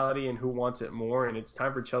mentality and who wants it more, and it's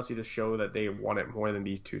time for Chelsea to show that they want it more than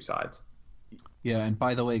these two sides. Yeah, and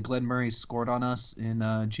by the way, Glenn Murray scored on us in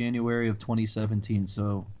January of 2017.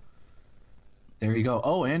 So there you go.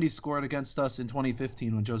 Oh, and he scored against us in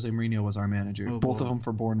 2015 when Jose Mourinho was our manager. Oh, Both boy. of them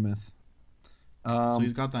for Bournemouth. So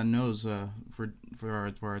he's got that nose for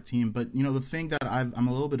our team. But you know the thing that I'm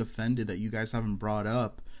a little bit offended that you guys haven't brought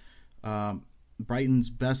up. Brighton's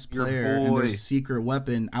best Your player and their boy. secret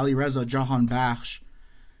weapon, Alireza Jahanbakhsh,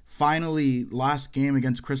 finally last game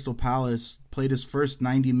against Crystal Palace played his first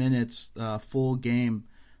 90 minutes full game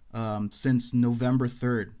since November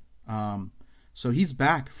 3rd. So he's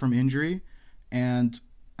back from injury, and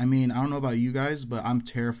I mean I don't know about you guys, but I'm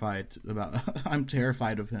terrified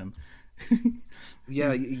of him.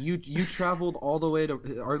 Yeah, you traveled all the way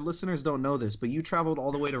to. Our listeners don't know this, but you traveled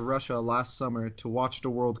all the way to Russia last summer to watch the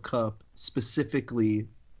World Cup specifically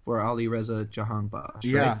for Alireza Jahanbakhsh.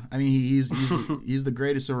 Yeah, right? I mean he's the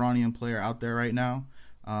greatest Iranian player out there right now.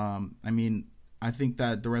 I mean I think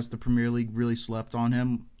that the rest of the Premier League really slept on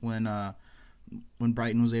him when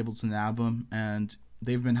Brighton was able to nab him, and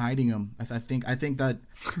they've been hiding him. I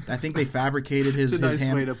think they fabricated his It's a nice his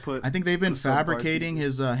ham. way to put. I think they've been the subpar fabricating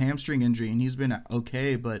his hamstring injury, and he's been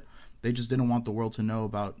okay, but they just didn't want the world to know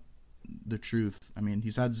about the truth. I mean,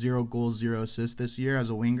 he's had 0 goals, 0 assists this year as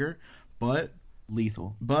a winger, but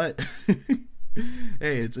Lethal. hey,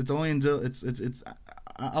 it's only until it's.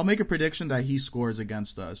 I'll make a prediction that he scores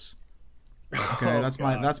against us. Okay, Oh, that's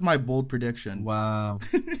God. my bold prediction. Wow.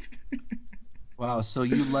 Wow. So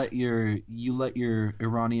you let your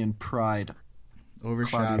Iranian pride cloud your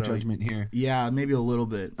Overshadow. judgment here. Yeah, maybe a little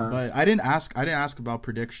bit. But I didn't ask about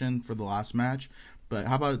prediction for the last match. But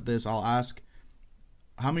how about this? I'll ask,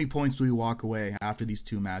 how many points do we walk away after these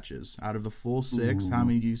two matches? Out of the full 6, how Ooh.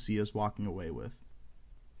 many do you see us walking away with?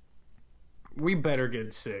 We better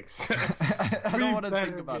get 6. I don't want to better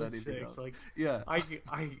think about get anything 6. else. Like Yeah.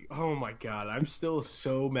 oh my God, I'm still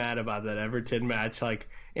so mad about that Everton match. Like,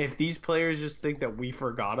 if these players just think that we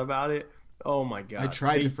forgot about it, oh my God. I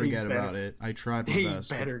tried to They forget better- about it. I tried my They best.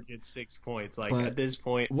 better get 6 points. Like, But at this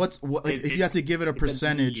point, What if you have to give it a it's a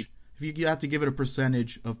percentage? need. If you have to give it a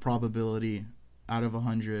percentage of probability out of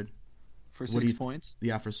 100, For What do 6 you- points.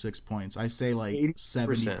 yeah, for 6 points, I say like 80%.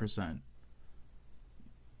 70%.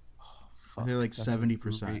 I say like That's a 70%.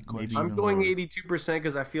 great Maybe question. I'm even going lower. 82%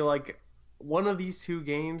 because I feel like one of these two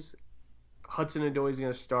games, Hudson Odoi is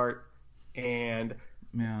going to start, and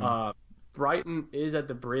Man. Brighton is at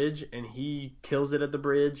the Bridge, and he kills it at the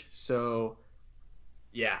Bridge. So,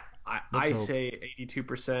 yeah, I Let's hope. say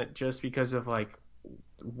 82% just because of like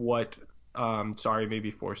what Sarri may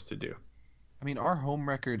be forced to do. I mean, our home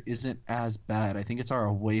record isn't as bad. I think it's our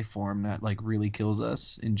away form that like really kills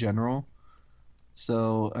us in general.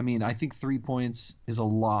 So, I mean, I think 3 points is a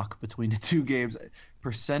lock between the two games.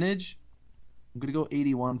 Percentage, I'm gonna go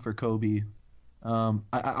 81 for Kobe.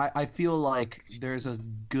 I feel like there's a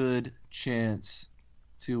good chance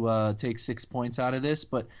to take 6 points out of this,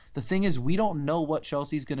 but the thing is, we don't know what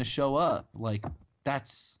Chelsea's gonna show up. Like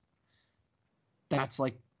that's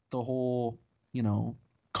like the whole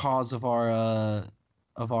cause of our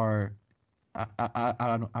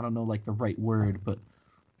I don't know like the right word, but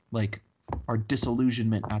like our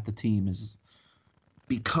disillusionment at the team is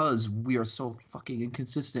because we are so fucking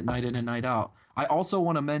inconsistent night in and night out. I also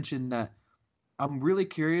want to mention that I'm really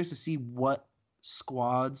curious to see what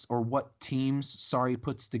squads or what teams Sarri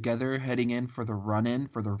puts together heading in for the run-in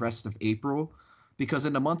for the rest of April, because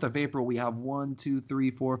in the month of April we have 1, 2,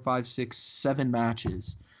 3, 4, 5, 6, 7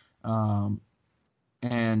 matches.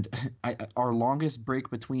 And our longest break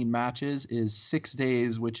between matches is 6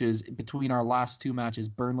 days, which is between our last two matches: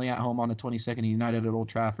 Burnley at home on the 22nd and United at Old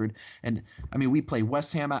Trafford. And I mean, we play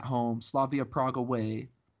West Ham at home, Slavia Prague away.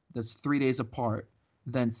 That's 3 days apart.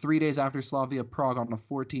 Then 3 days after Slavia Prague on the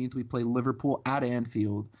 14th, we play Liverpool at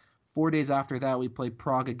Anfield. 4 days after that, we play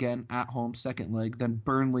Prague again at home, second leg. Then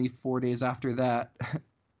Burnley 4 days after that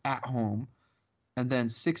at home. And then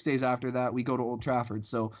 6 days after that, we go to Old Trafford.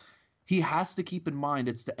 So he has to keep in mind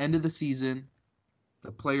it's the end of the season.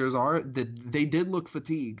 The players they did look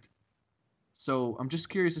fatigued. So I'm just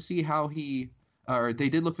curious to see how they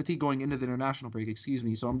did look fatigued going into the international break, excuse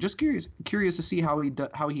me. So I'm just curious to see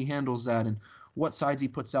how he handles that and what sides he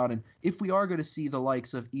puts out, and if we are going to see the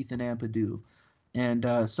likes of Ethan Ampadu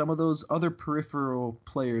and some of those other peripheral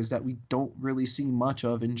players that we don't really see much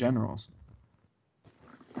of in generals.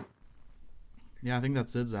 Yeah, I think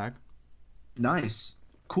that's it, Zach. Nice.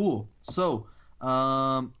 Cool. So,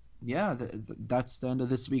 that's the end of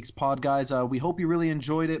this week's pod, guys. We hope you really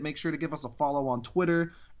enjoyed it. Make sure to give us a follow on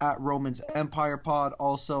Twitter at Romans Empire Pod.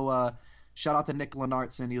 Also, shout out to Nick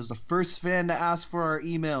Lenartson. He was the first fan to ask for our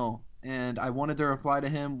email, and I wanted to reply to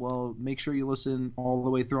him. Well, make sure you listen all the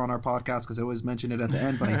way through on our podcast because I always mention it at the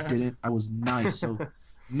end, but I didn't. I was nice. So,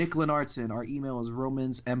 Nick Lenartson, our email is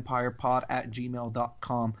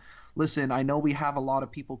romansempirepod@gmail.com. Listen, I know we have a lot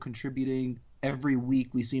of people contributing. Every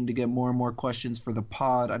week we seem to get more and more questions for the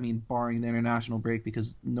pod. I mean, barring the international break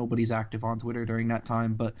because nobody's active on Twitter during that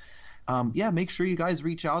time. But make sure you guys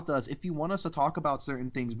reach out to us. If you want us to talk about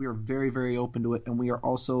certain things, we are very, very open to it. And we are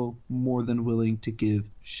also more than willing to give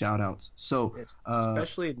shout outs. So,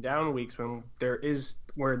 especially in down weeks where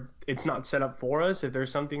it's not set up for us. If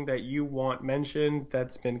there's something that you want mentioned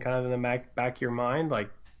that's been kind of in the back of your mind,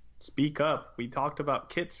 like speak up. We talked about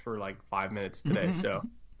kits for like 5 minutes today. So.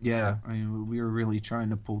 Yeah, I mean, we were really trying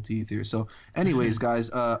to pull teeth here. So, anyways, guys,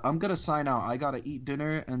 I'm going to sign out. I got to eat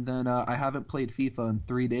dinner, and then I haven't played FIFA in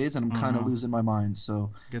 3 days, and I'm kind of losing my mind.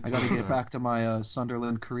 So, I got to get back to my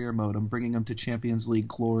Sunderland career mode. I'm bringing them to Champions League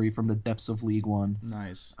glory from the depths of League One.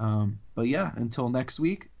 Nice. But yeah, until next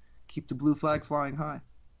week, keep the blue flag flying high.